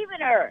and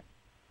leaving her."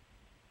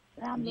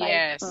 And I'm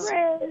Yes. like,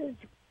 "Praise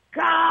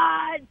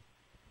God.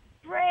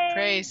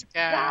 Praise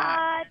God.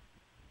 God.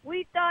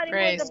 We thought it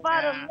Praise was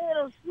about God. a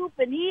little soup,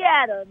 and he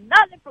had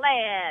another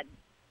plan."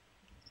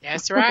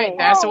 That's right.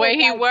 That's the way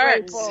he was I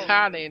works. grateful.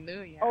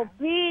 Hallelujah.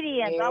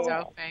 Obedience. I He's was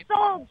so faithful.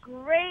 so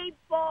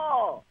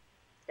grateful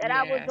that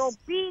I was Yes.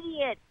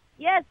 obedient.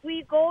 Yes,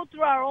 we go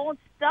through our own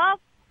stuff,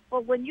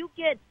 but when you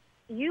get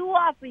you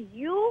off of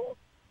you,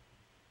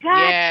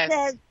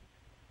 Yes.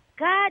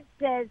 God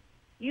says,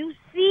 you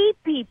see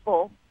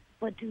people,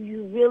 but do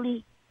you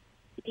really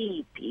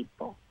see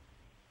people?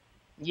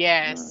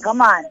 Yes.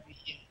 Come on.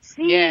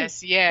 See,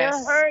 Yes. Yes.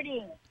 they're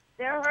hurting.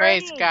 They're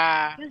Praise hurting.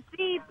 God. You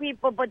see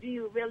people, but do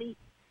you really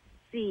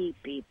see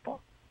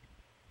people?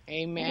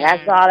 Amen.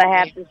 That's all I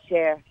have to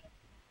share.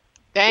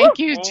 Thank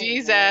you, Amen.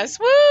 Jesus.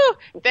 Woo!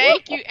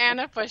 Thank you,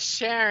 Anna, for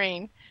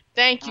sharing.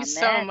 Thank you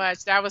so Amen.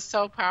 much. That was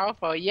so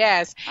powerful.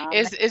 Yes, Amen.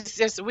 it's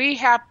just we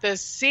have to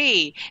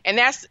see, and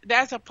that's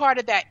a part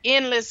of that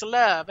endless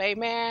love.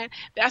 Amen.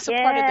 That's a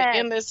part of the Yes.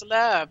 endless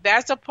love.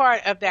 That's a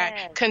part of that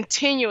Yes.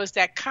 continuous,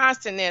 that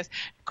constantness,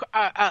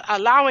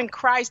 allowing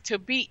Christ to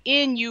be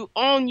in you,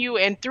 on you,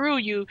 and through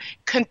you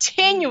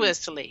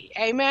continuously.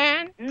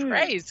 Amen.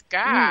 Praise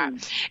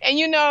God.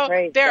 And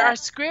Praise there God. are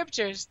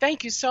scriptures.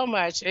 Thank you so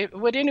much.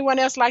 Would anyone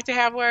else like to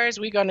have words?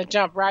 We're going to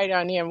jump right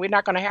on in. We're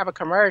not going to have a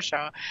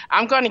commercial.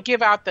 I'm going to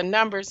give out the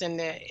numbers and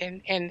the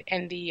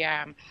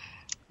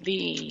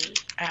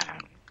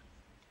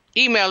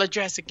email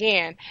address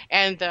again,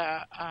 and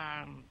the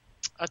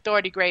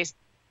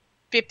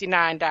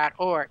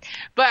authoritygrace59.org.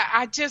 But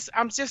I'm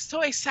just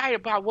so excited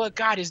about what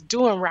God is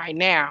doing right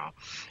now.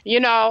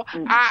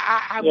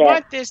 I Yes.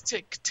 want this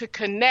to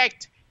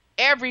connect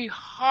every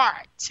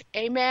heart.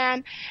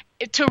 Amen.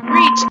 To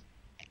reach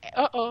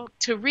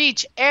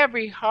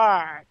every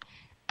heart.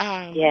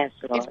 Yes,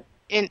 Lord.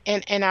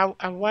 And I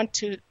want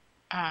to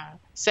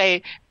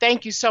say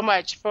thank you so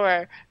much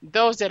for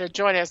those that are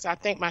joining us. I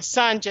think my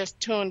son just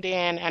tuned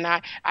in, and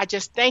I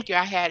just thank you.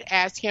 I had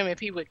asked him if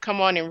he would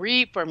come on and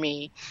read for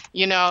me,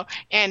 but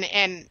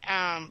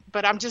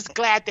I'm just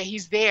glad that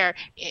he's there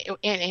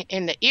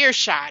in the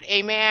earshot.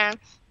 Amen.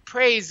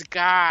 Praise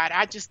God.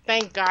 I just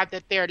thank God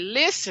that they're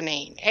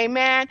listening.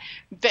 Amen.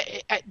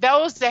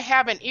 Those that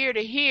have an ear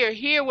to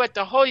hear what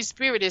the Holy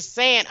Spirit is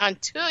saying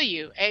unto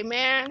you.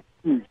 Amen.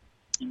 Amen.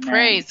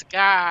 Praise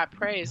God.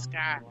 Praise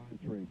God.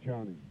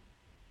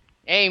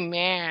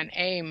 Amen.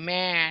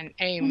 Amen.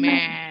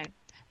 Amen.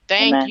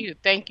 Thank you.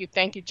 Thank you.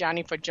 Thank you,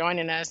 Johnny, for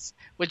joining us.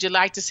 Would you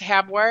like to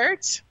have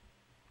words?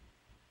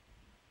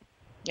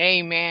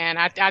 Amen.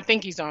 I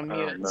think he's on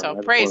mute. No, So I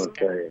just praise want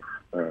God. to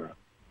say,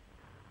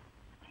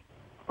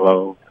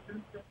 hello.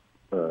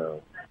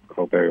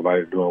 Hope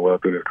everybody's doing well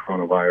through this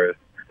coronavirus.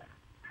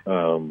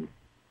 And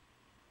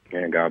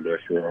God bless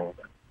you all.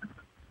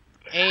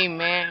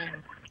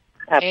 Amen.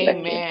 God bless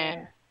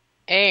Amen.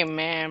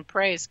 Amen.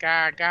 Praise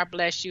God. God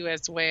bless you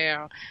as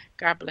well.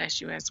 God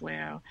bless you as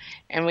well.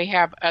 And we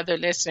have other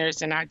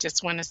listeners, and I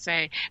just want to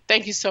say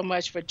thank you so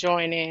much for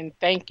joining.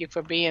 Thank you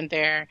for being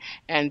there,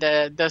 and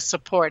the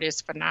support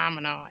is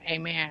phenomenal.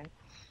 Amen.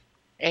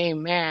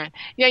 Amen.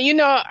 Yeah,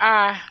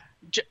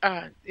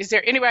 is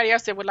there anybody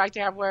else that would like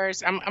to have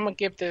words? I'm gonna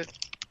give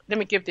let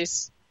me give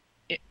this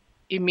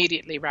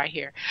immediately right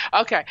here.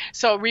 Okay,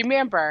 so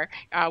remember,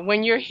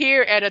 when you're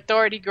here at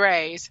Authority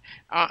Grace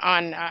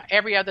on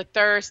every other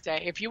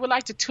Thursday, if you would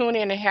like to tune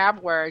in and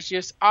have words,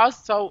 you're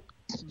also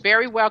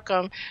very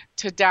welcome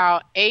to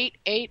dial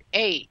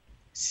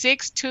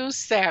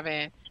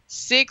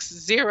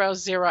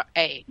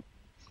 888-627-6008.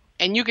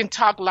 And you can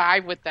talk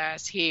live with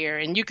us here,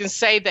 and you can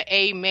say the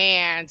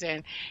amens,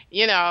 and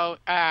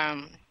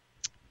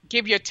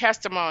give your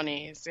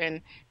testimonies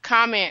and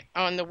comment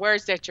on the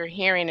words that you're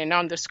hearing and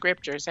on the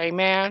scriptures.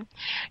 Amen.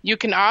 You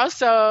can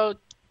also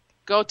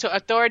go to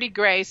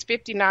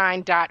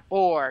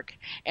authoritygrace59.org.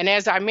 And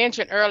as I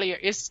mentioned earlier,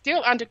 it's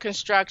still under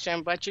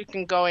construction, but you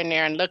can go in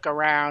there and look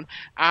around.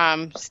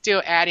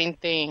 Still adding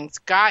things.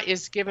 God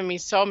is giving me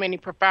so many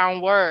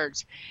profound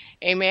words.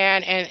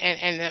 Amen.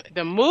 And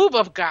the move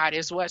of God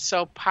is what's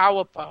so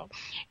powerful.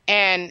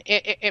 And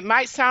it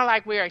might sound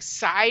like we're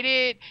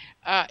excited.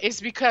 It's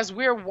because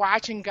we're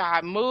watching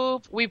God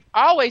move. We've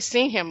always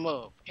seen him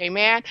move.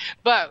 Amen.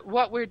 But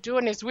what we're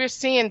doing is we're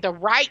seeing the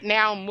right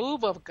now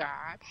move of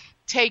God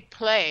take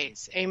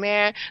place.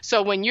 Amen.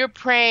 So when you're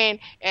praying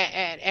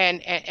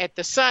and at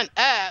the sun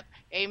up,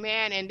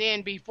 amen, and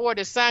then before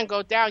the sun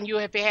go down, you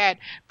have had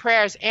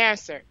prayers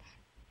answered.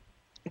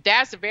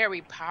 That's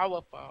very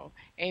powerful.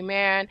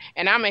 Amen.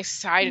 And I'm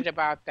excited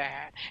about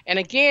that. And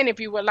again, if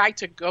you would like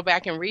to go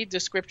back and read the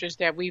scriptures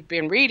that we've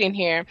been reading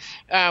here,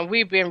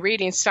 we've been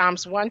reading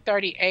Psalms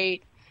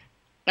 138,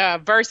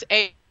 verse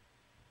 8.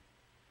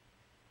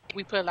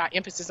 We put a lot of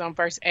emphasis on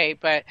verse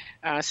 8, but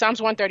Psalms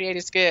 138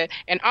 is good.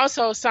 And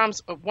also Psalms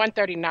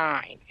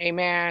 139.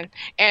 Amen.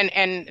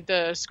 And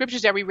the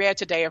scriptures that we read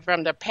today are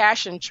from the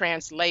Passion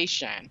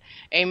Translation.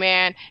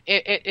 Amen.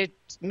 It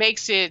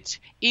makes it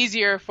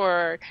easier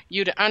for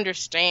you to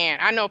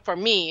understand. I know for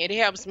me, it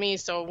helps me.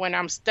 So when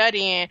I'm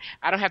studying,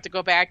 I don't have to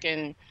go back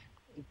and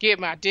get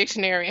my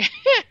dictionary,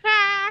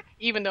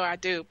 even though I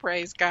do,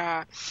 praise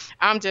God.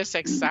 I'm just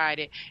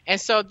excited.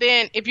 And so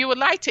then if you would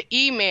like to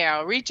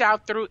reach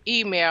out through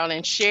email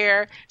and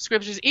share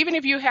scriptures, even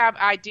if you have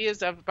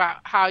ideas about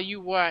how you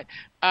want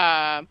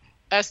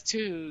us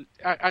to,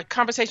 a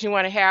conversation you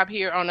want to have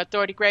here on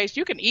Authority Grace,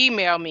 you can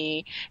email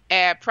me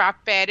at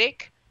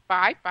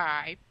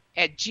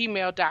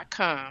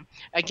prophetic55@gmail.com.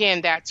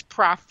 Again, that's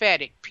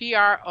prophetic,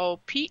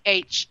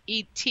 PROPHETIC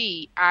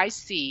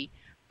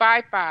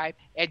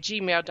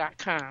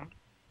 55@gmail.com.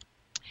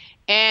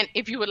 And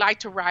if you would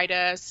like to write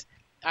us,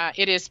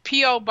 it is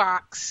P.O.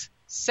 Box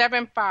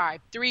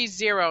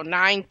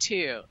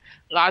 753092,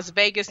 Las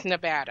Vegas,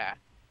 Nevada,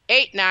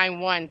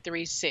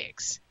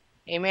 89136.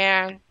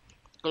 Amen.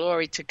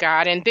 Glory to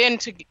God. And then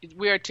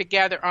we're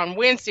together on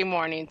Wednesday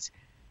mornings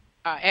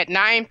at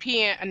 9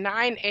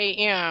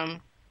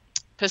 a.m.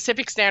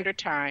 Pacific Standard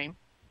Time.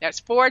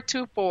 That's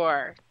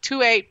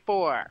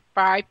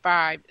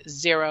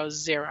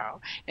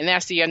 424-284-5500. And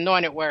that's the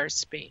Anointed Word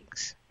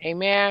Speaks.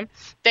 Amen.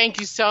 Thank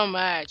you so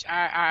much.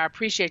 I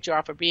appreciate you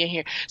all for being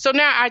here. So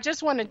now I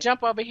just want to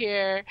jump over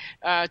here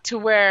to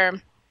where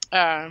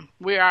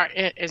we are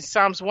in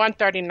Psalms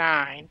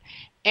 139.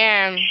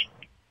 And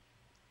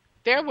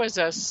there was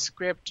a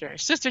scripture.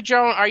 Sister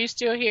Joan, are you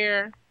still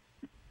here?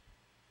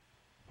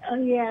 Oh,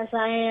 yes,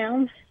 I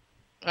am.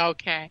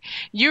 Okay.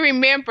 You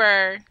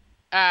remember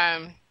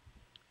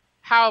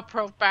how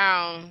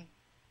profound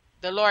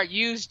the Lord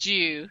used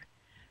you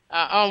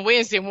on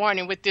Wednesday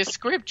morning with this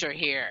scripture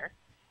here.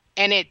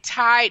 And it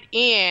tied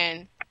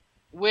in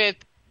with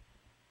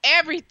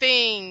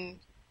everything.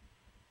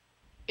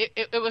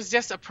 It was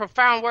just a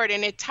profound word,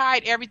 and it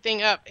tied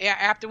everything up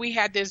after we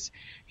had this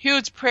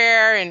huge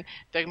prayer and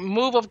the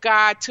move of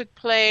God took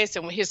place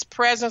and his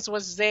presence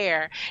was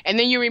there. And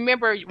then you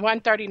remember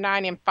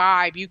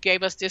 139:5, you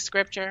gave us this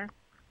scripture?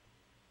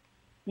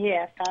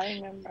 Yes, I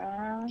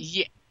remember.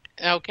 Yeah.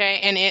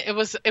 Okay, and it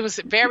was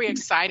very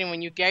exciting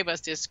when you gave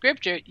us this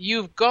scripture.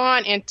 You've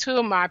gone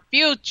into my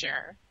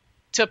future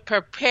to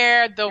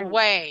prepare the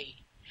way.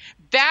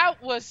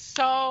 That was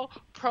so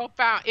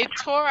profound. It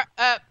tore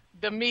up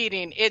the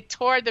meeting. It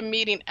tore the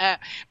meeting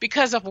up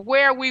because of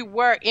where we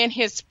were in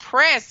his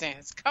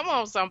presence. Come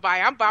on,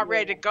 somebody. I'm about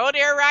ready to go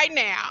there right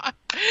now.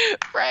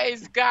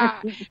 Praise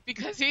God.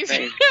 Because he's...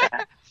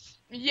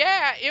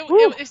 Yeah,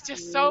 it's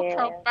just so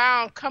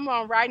profound. Come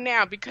on right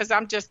now, because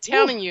I'm just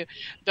telling you,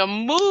 the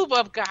move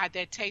of God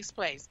that takes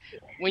place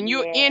when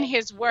you're in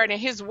his word and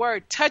his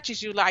word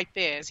touches you like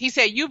this. He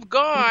said, you've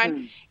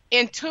gone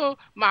into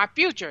my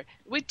future.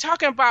 We're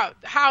talking about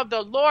how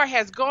the Lord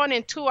has gone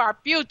into our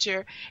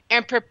future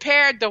and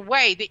prepared the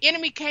way. The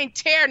enemy can't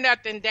tear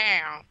nothing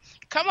down.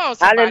 Come on,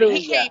 somebody.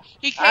 Hallelujah.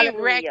 He can't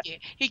wreck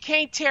it. He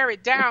can't tear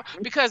it down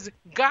because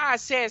God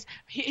says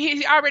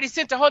he already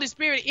sent the Holy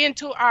Spirit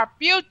into our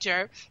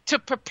future to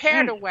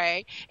prepare the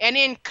way. And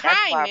in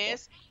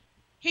kindness,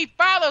 he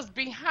follows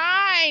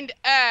behind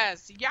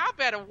us. Y'all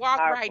better walk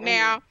right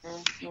now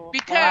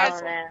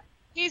because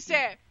he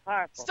said,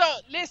 so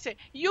listen,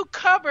 you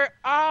cover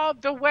all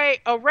the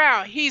way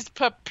around. He's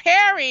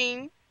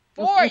preparing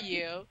for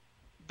you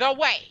the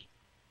way.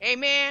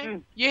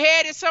 Amen. You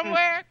headed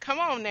somewhere? Come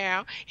on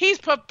now. He's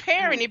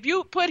preparing. If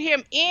you put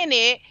him in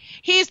it,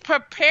 he's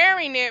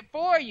preparing it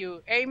for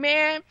you.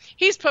 Amen.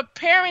 He's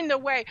preparing the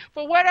way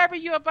for whatever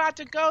you're about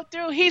to go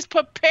through. He's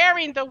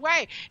preparing the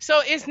way.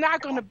 So it's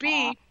not going to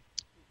be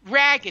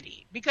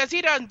raggedy, because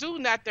he doesn't do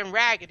nothing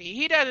raggedy.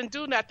 He doesn't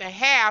do nothing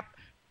half.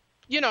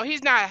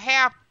 He's not a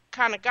half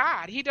kind of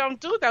God. He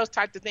don't do those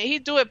types of things. He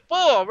do it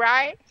full,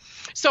 right?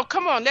 So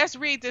come on, let's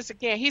read this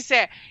again. He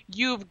said,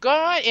 "You've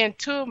gone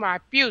into my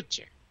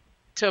future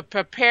to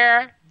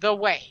prepare the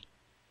way.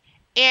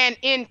 And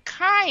in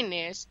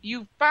kindness,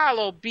 you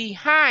follow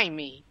behind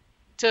me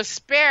to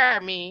spare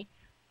me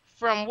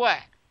from" what?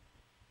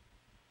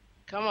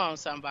 Come on,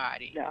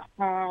 somebody. The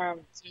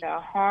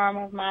harm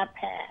of my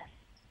past.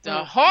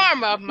 The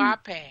harm of my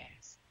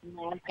past.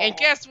 My past. And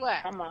guess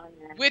what? Come on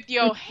now. With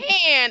your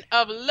hand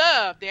of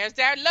love, there's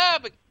that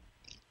love,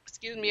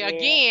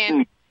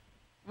 again,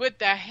 with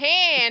the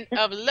hand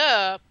of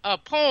love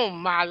upon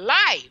my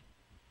life,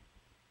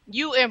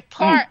 you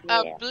impart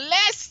a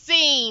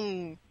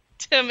blessing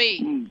to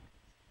me.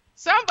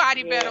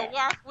 Somebody better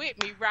walk with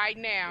me right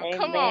now. Amen.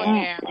 Come on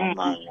now. Come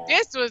on now.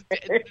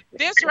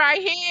 This right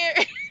here.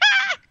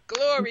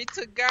 Glory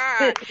to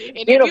God.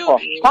 And Beautiful.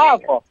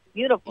 Powerful.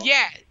 Beautiful.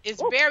 Yeah,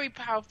 it's very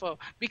powerful,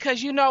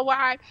 because you know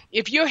why?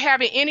 If you're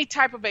having any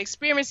type of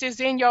experiences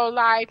in your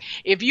life,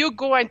 if you're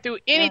going through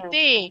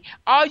anything,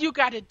 all you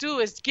got to do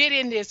is get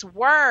in this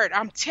word.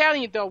 I'm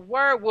telling you, the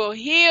word will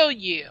heal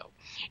you.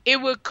 It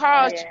will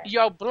cause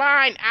your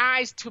blind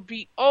eyes to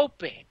be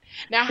open.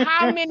 Now,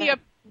 how many of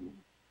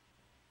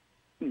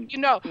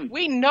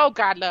we know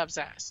God loves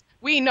us.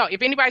 We know.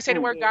 If anybody say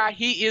the word God,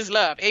 he is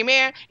love.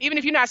 Amen. Even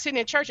if you're not sitting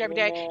in church every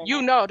day,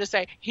 you know to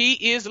say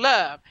he is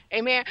love.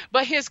 Amen.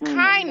 But his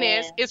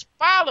kindness is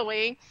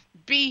following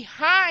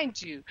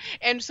behind you.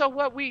 And so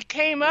what we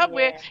came up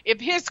with, if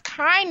his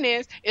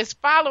kindness is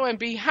following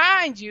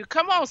behind you,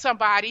 come on,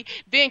 somebody,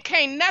 then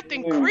can't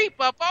nothing creep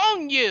up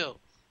on you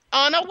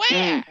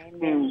unaware.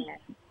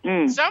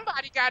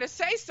 Somebody got to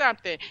say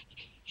something.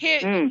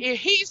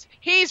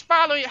 He's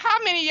following.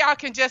 How many of y'all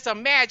can just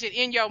imagine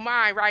in your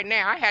mind right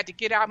now? I had to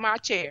get out my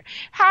chair.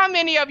 How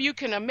many of you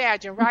can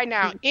imagine right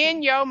now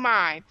in your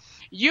mind,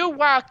 you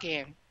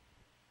walking?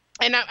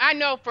 And I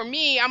know for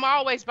me, I'm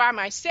always by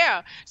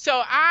myself.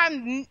 So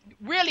I'm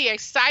really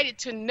excited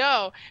to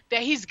know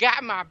that he's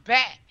got my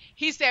back.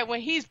 He said when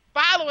he's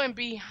following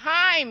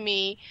behind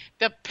me,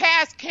 the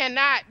past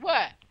cannot,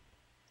 what?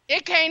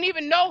 It can't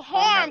even no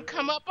harm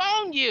come up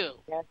on you.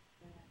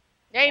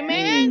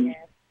 Amen.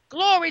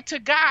 Glory to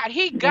God.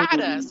 He got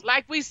us.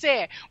 Like we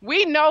said,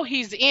 we know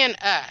he's in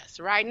us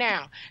right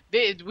now.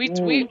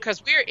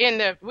 Because we're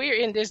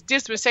in this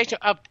dispensation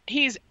of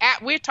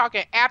we're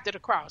talking after the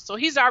cross. So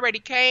he's already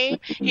came,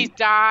 he's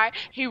died,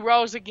 he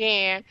rose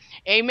again.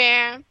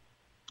 Amen.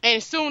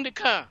 And soon to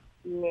come.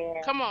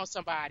 Yeah. Come on,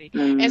 somebody.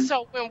 And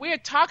so when we're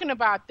talking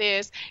about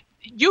this,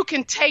 you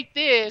can take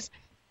this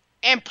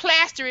and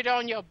plaster it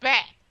on your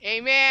back.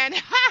 Amen.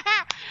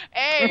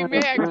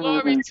 Amen.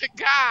 Glory to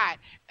God.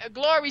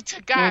 Glory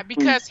to God,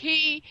 because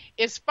he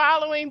is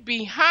following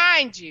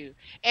behind you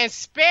and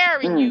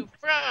sparing you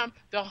from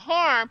the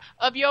harm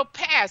of your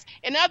past.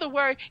 In other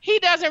words, he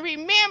doesn't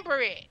remember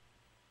it.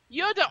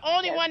 You're the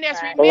only one that's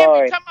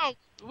remembering. Come on.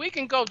 We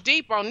can go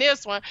deep on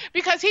this one,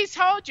 because he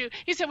told you,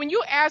 he said, when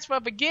you ask for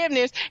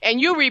forgiveness and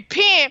you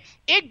repent,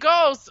 it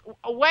goes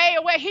way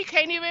away. He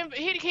can't even,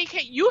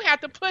 you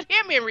have to put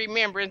him in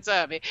remembrance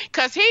of it,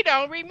 because he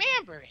don't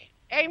remember it.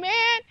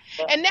 Amen.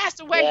 And that's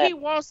the way he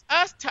wants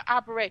us to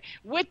operate,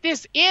 with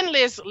this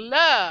endless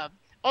love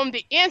on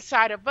the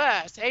inside of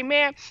us.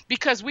 Amen.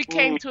 Because we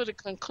came to the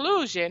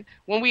conclusion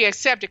when we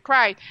accepted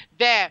Christ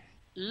that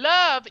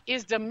love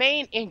is the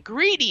main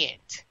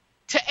ingredient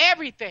to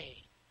everything.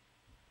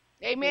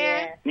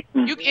 Amen.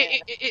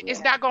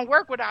 It's not going to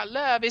work without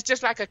love. It's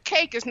just like a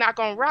cake. It's not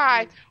going to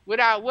rise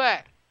without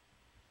what?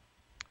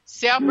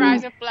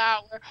 Self-rising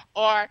flour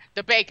or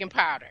the baking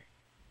powder.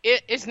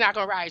 It's not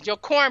going to rise. Your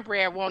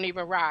cornbread won't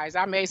even rise.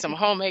 I made some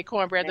homemade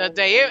cornbread the other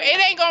day.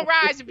 It ain't going to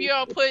rise if you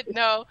don't put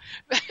no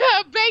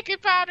baking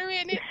powder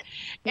in it.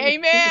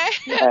 Amen.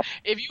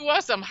 If you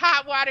want some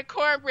hot water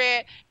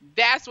cornbread,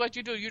 that's what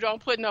you do. You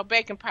don't put no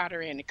baking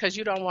powder in it, because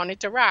you don't want it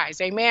to rise.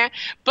 Amen.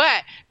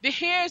 But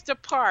here's the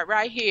part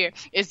right here,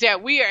 is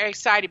that we are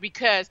excited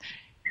because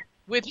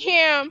with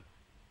him,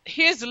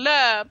 his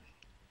love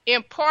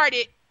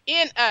imparted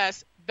in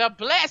us the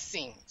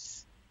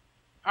blessings.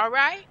 All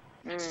right?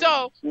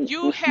 So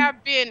you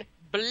have been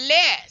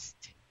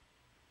blessed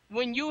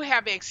when you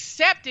have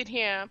accepted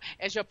him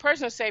as your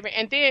personal savior,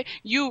 and then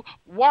you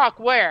walk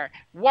where?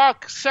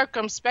 Walk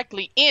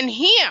circumspectly in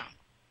him,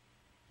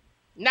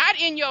 not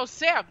in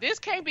yourself. This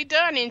can't be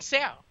done in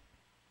self.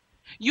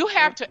 You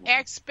have to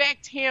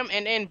expect him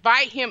and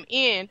invite him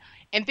in,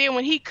 and then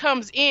when he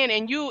comes in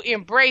and you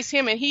embrace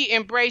him and he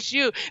embrace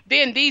you,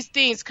 then these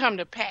things come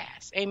to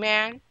pass.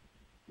 Amen.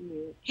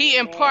 He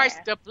imparts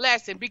the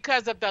blessing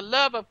because of the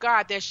love of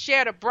God that's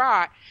shed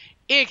abroad.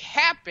 It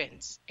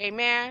happens.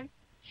 Amen.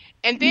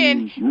 And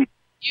then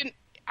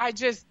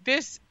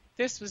this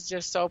this was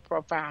just so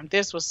profound.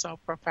 This was so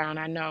profound.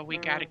 I know we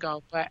got to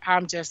go, but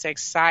I'm just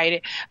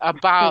excited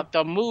about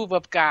the move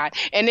of God.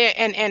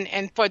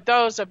 And for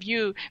those of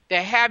you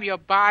that have your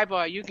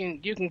Bible, you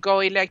can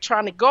go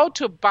electronic. Go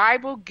to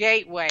Bible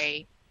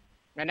Gateway.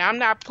 And I'm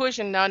not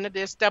pushing none of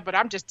this stuff, but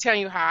I'm just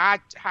telling you how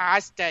I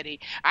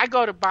study. I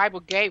go to Bible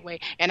Gateway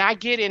and I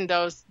get in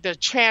the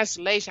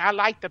translation. I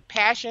like the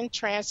Passion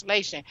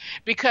Translation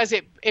because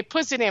it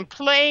puts it in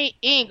plain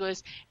English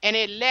and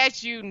it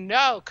lets you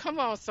know. Come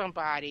on,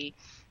 somebody.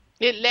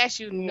 It lets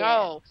you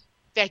know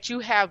that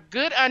you have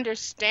good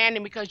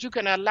understanding because you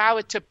can allow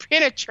it to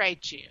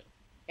penetrate you.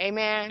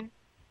 Amen.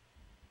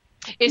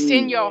 It's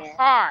in your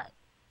heart.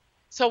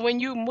 So when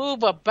you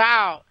move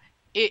about,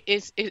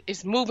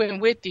 it's moving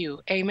with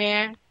you.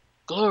 Amen.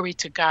 Glory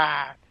to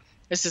God.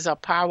 This is a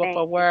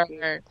powerful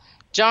word.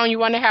 John, you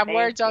want to have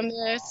words on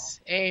this?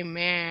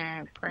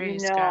 Amen.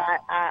 Praise God.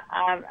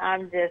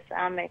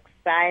 I'm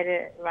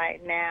excited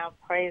right now.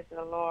 Praise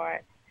the Lord.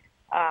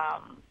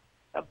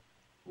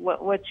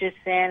 What you're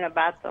saying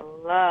about the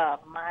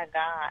love, my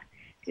God.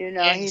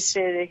 He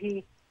said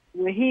that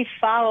when he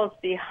follows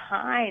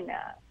behind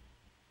us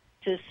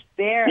to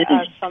spare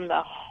us from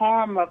the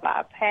harm of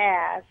our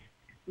past.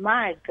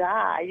 My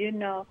God,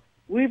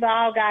 we've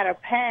all got a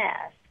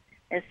past,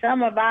 and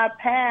some of our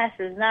past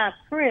is not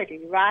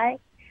pretty,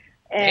 right?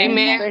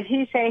 Amen. But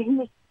he said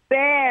he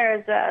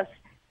spares us.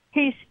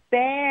 He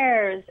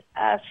spares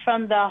us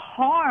from the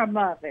harm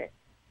of it.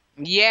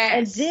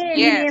 Yes.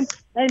 And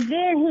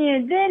then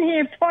he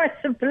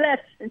imparts a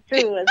blessing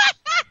to us.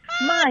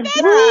 My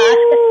God.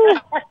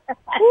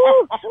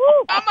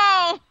 Come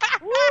on.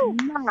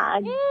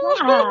 My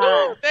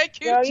God.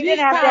 Thank you, Girl, Jesus. you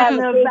didn't have to have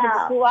no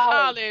about 2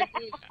 hours.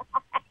 Hallelujah.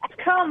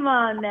 Come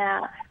on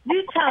now.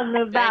 You're talking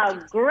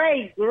about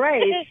great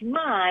grace.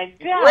 My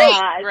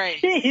God. Great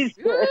grace. Jesus.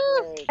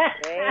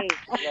 Great,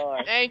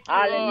 Lord. Thank you,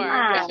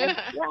 Hallelujah.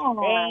 Lord.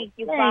 Thank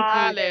you,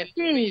 Father.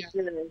 Hallelujah.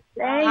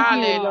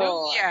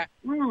 Hallelujah.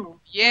 Hallelujah.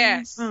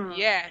 Yes,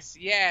 yes,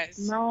 yes.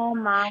 No,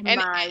 my.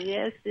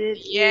 Yes, it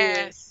is.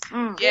 Yes.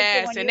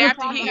 Sister, And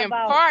after he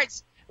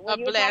imparts a when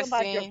you were talking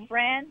about your blessing.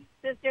 friend,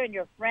 sister, and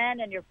your friend,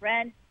 and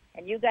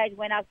you guys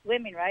went out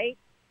swimming, right?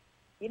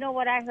 You know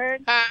what I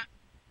heard? Huh?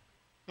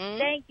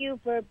 Thank you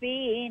for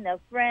being a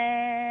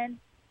friend.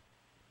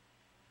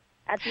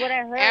 That's what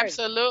I heard.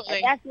 Absolutely.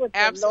 And that's what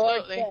the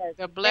Lord says.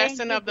 The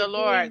blessing of the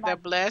Lord. The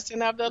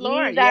blessing of the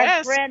Lord. He's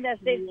Yes. our friend that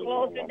sticks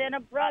closer than a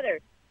brother.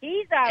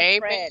 He's our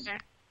friend.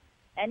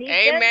 And he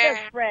Amen. sends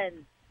us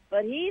friends,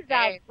 but he's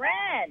our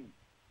friend.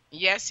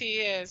 Yes,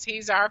 he is.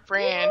 He's our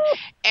friend. Woo!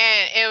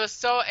 And it was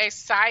so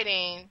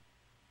exciting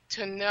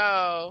to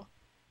know.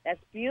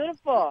 That's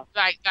beautiful.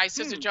 Like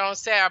Sister Jones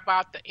said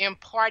about the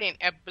imparting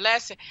a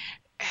blessing.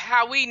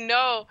 How we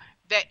know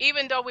that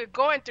even though we're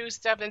going through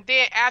stuff, and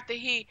then after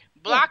he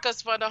block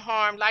us for the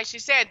harm, like she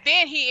said,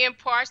 then he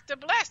imparts the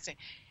blessing.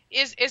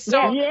 It's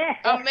so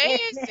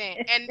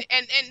amazing. And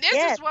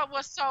this is what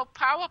was so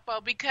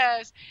powerful,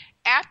 because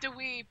after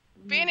we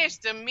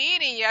finished the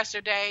meeting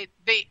yesterday,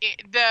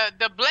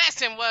 the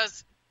blessing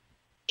was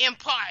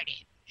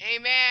imparted.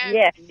 Amen.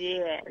 Yes. And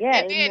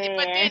then,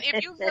 but then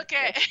if you look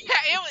at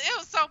it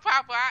was so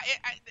powerful.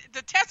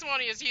 The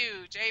testimony is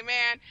huge.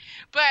 Amen.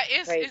 But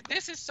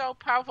this is so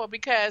powerful,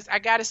 because I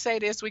got to say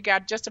this. We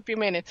got just a few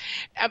minutes.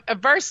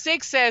 Verse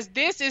 6 says,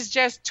 "This is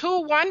just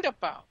too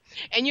wonderful."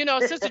 And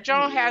Sister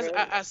Joan has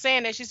a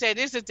saying that she said,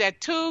 "This is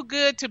that too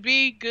good to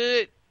be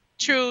good."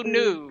 True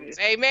news.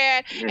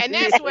 Amen. And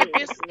that's what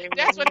this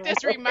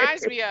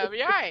reminds me of.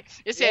 Right.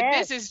 It said,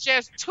 this is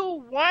just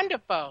too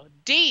wonderful,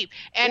 deep,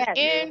 and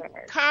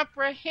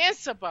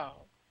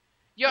incomprehensible.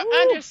 Your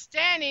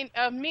understanding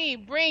of me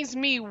brings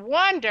me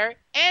wonder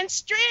and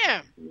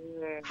strength.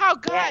 How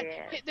God,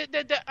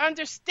 the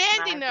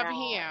understanding of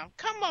him.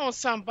 Come on,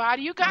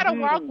 somebody. You got to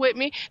walk with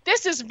me.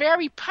 This is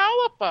very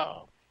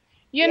powerful.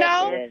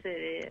 Yes,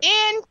 it is.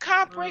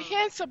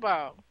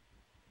 Incomprehensible.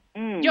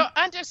 Your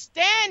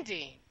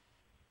understanding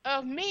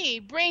of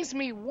me brings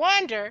me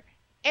wonder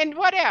and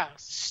what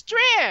else?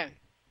 Strength.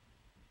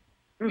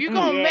 You're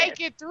going to make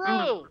it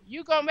through.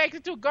 You're going to make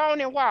it through. Go on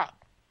and walk.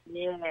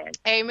 Yes.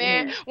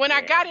 Amen. When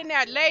I got in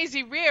that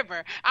lazy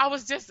river, I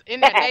was just in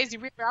that lazy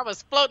river. I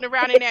was floating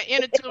around in that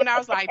inner tube, and I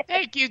was like,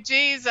 thank you,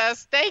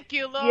 Jesus. Thank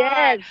you, Lord.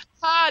 Yes.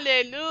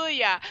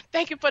 Hallelujah.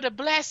 Thank you for the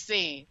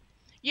blessing.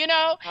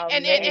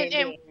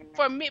 And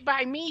for me,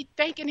 by me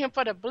thanking him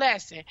for the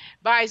blessing,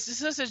 by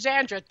Sister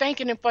Zandra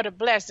thanking him for the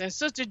blessing,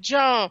 Sister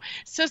Joan,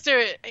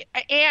 Sister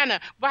Anna,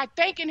 by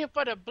thanking him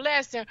for the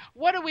blessing,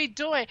 what are we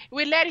doing?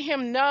 We're letting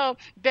him know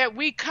that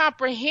we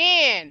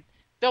comprehend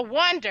the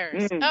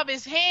wonders of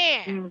his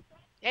hand.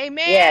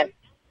 Amen. Yes.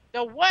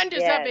 The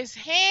wonders of his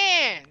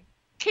hand,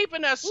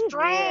 keeping us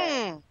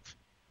strong.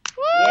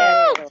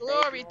 Yes. Woo!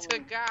 Glory to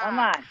God. Come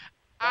on.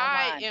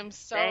 I am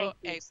so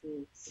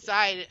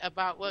excited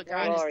about what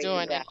God is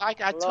doing. And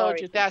like I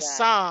told you, that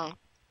song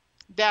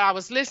that I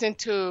was listening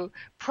to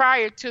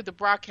prior to the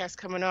broadcast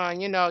coming on,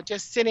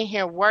 just sitting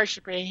here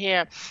worshiping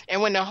him.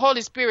 And when the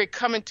Holy Spirit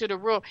come into the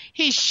room,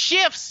 he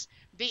shifts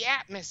the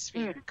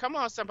atmosphere. Come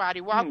on, somebody,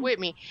 walk with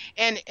me.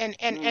 And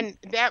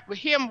that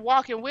him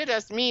walking with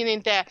us,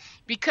 meaning that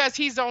because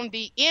he's on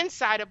the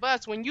inside of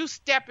us, when you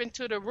step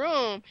into the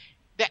room,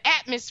 the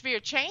atmosphere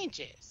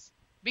changes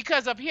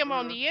because of him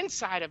on the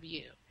inside of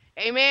you.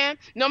 Amen.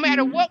 No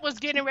matter what was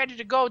getting ready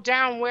to go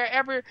down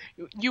wherever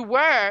you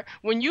were,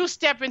 when you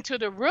step into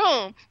the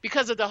room,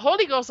 because of the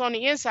Holy Ghost on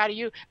the inside of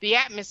you, the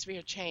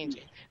atmosphere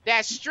changes.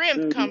 That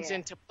strength comes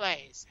into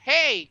place.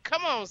 Hey,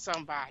 come on,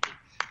 somebody.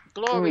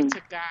 Glory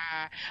to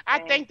God. I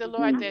thank the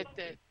Lord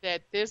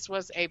that this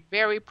was a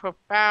very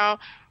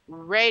profound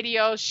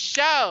radio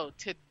show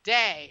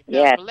today.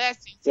 The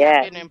blessings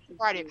have been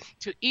imparted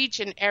to each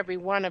and every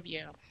one of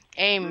you.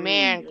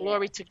 Amen.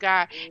 Glory to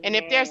God. And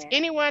if there's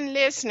anyone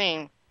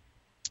listening,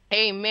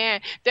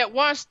 amen, that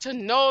wants to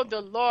know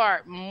the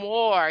Lord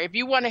more, if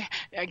you want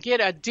to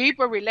get a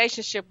deeper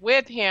relationship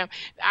with him,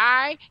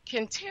 I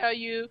can tell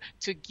you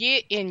to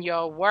get in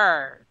your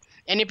word.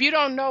 And if you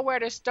don't know where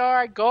to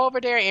start, go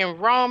over there in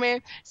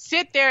Romans,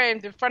 sit there in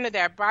the front of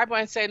that Bible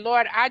and say,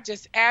 Lord, I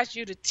just ask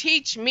you to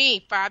teach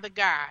me, Father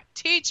God.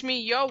 Teach me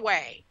your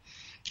way.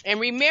 And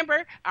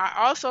remember,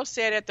 I also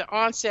said at the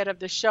onset of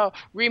the show,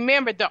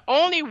 remember, the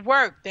only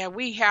work that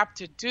we have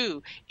to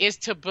do is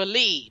to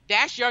believe.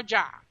 That's your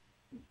job,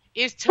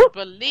 is to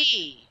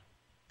believe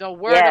the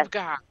word of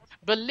God.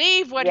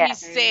 Believe what he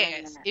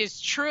says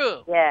is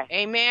true.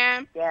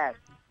 Amen.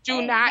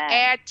 Do not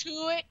add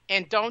to it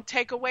and don't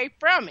take away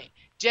from it.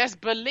 Just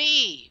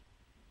believe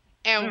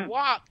and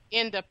walk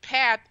in the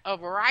path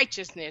of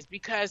righteousness,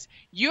 because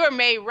you're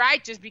made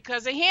righteous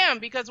because of him,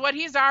 because what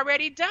he's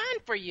already done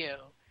for you.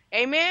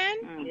 Amen.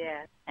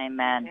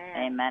 Amen.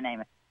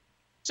 Amen.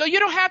 So you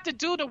don't have to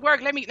do the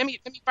work. Let me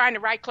find the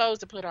right clothes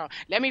to put on.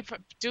 Let me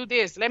do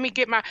this. Let me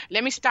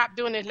stop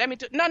doing this.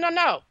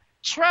 No.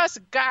 Trust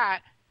God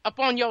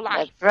upon your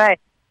life. That's right.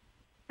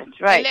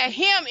 And let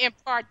him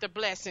impart the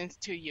blessings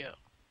to you.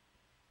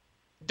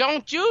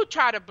 Don't you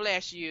try to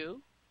bless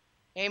you.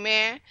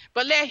 Amen.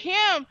 But let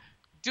him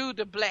do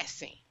the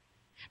blessing.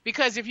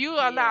 Because if you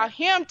allow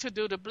him to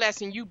do the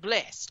blessing, you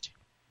blessed.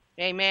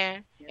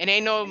 Amen. And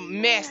ain't no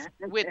mess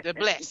with the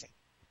blessing.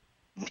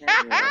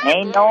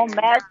 Ain't no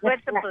mess with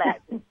the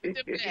blessing.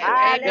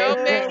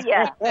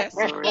 Hallelujah.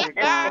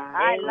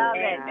 I love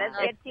it. Let's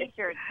get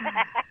t-shirts.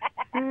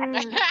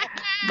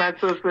 My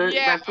sister,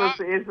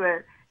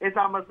 it's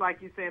almost like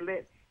you saying,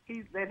 let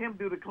him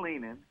do the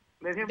cleaning.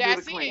 Let him do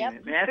the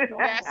cleaning. That's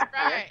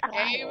right.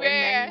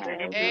 Amen.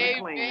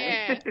 Amen.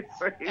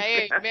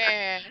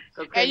 Amen.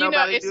 Can't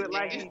nobody do it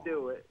like he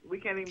do it. We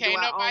can't even do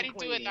our own cleaning.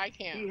 Do it like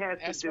him. He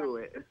has to do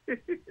it.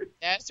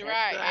 That's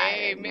right.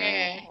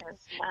 Amen.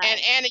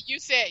 And Anna, you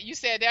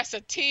said that's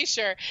a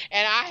T-shirt,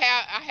 and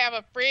I have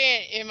a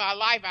friend in my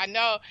life. I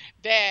know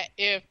that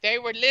if they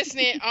were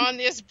listening on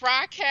this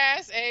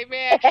broadcast,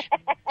 amen,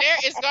 there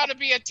is going to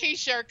be a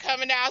T-shirt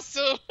coming out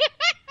soon.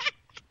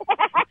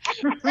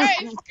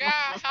 Praise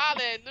God.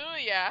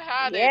 Hallelujah.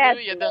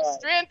 Hallelujah. Yes, the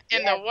strength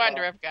and the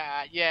wonder of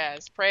God.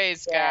 Yes.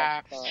 Praise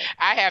God. Lord.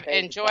 I have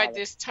enjoyed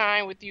this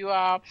time with you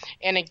all.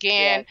 And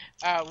again,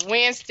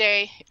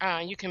 Wednesday,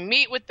 you can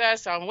meet with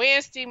us on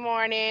Wednesday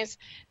mornings,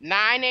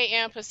 9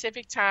 a.m.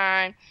 Pacific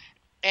time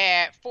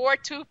at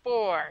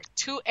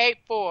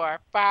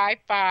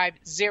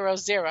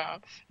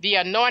 424-284-5500. The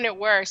anointed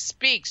word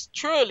speaks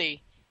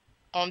truly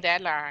on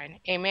that line.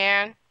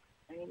 Amen.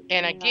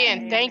 And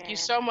again, thank you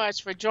so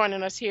much for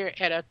joining us here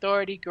at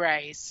Authority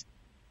Grace.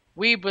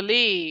 We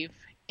believe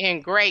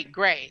in great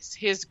grace.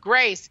 His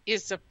grace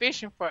is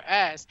sufficient for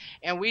us.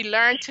 And we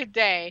learned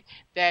today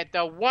that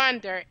the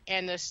wonder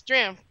and the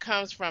strength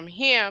comes from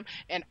him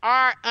and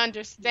our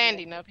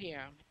understanding of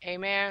him.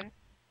 Amen.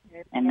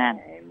 Amen.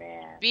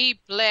 Be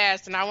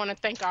blessed. And I want to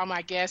thank all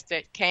my guests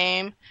that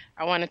came.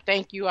 I want to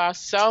thank you all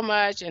so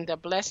much, and the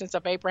blessings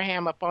of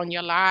Abraham upon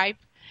your life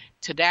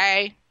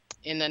today.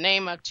 In the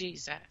name of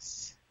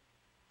Jesus.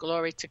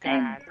 Glory to God.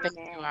 Amen.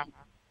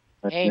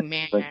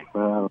 Thank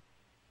you all.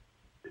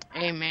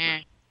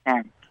 Amen.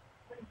 Amen.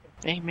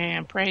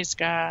 Amen. Praise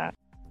God.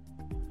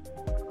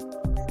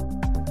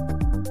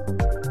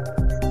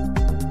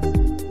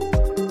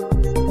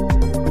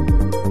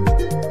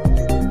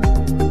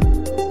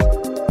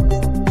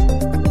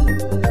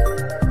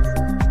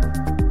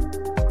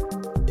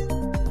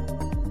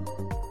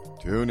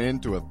 Tune in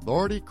to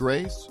Authority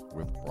Grace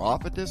with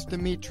Prophetess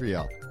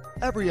Demetria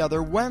every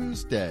other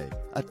Wednesday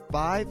at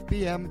 5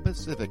 p.m.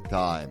 Pacific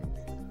Time,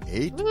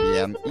 8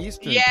 p.m.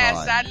 Eastern Time.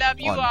 Yes, I love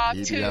you all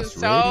PBS too Radio,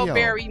 so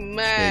very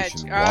much.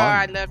 Station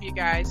I love you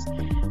guys.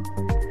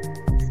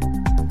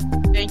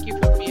 Thank you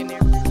for being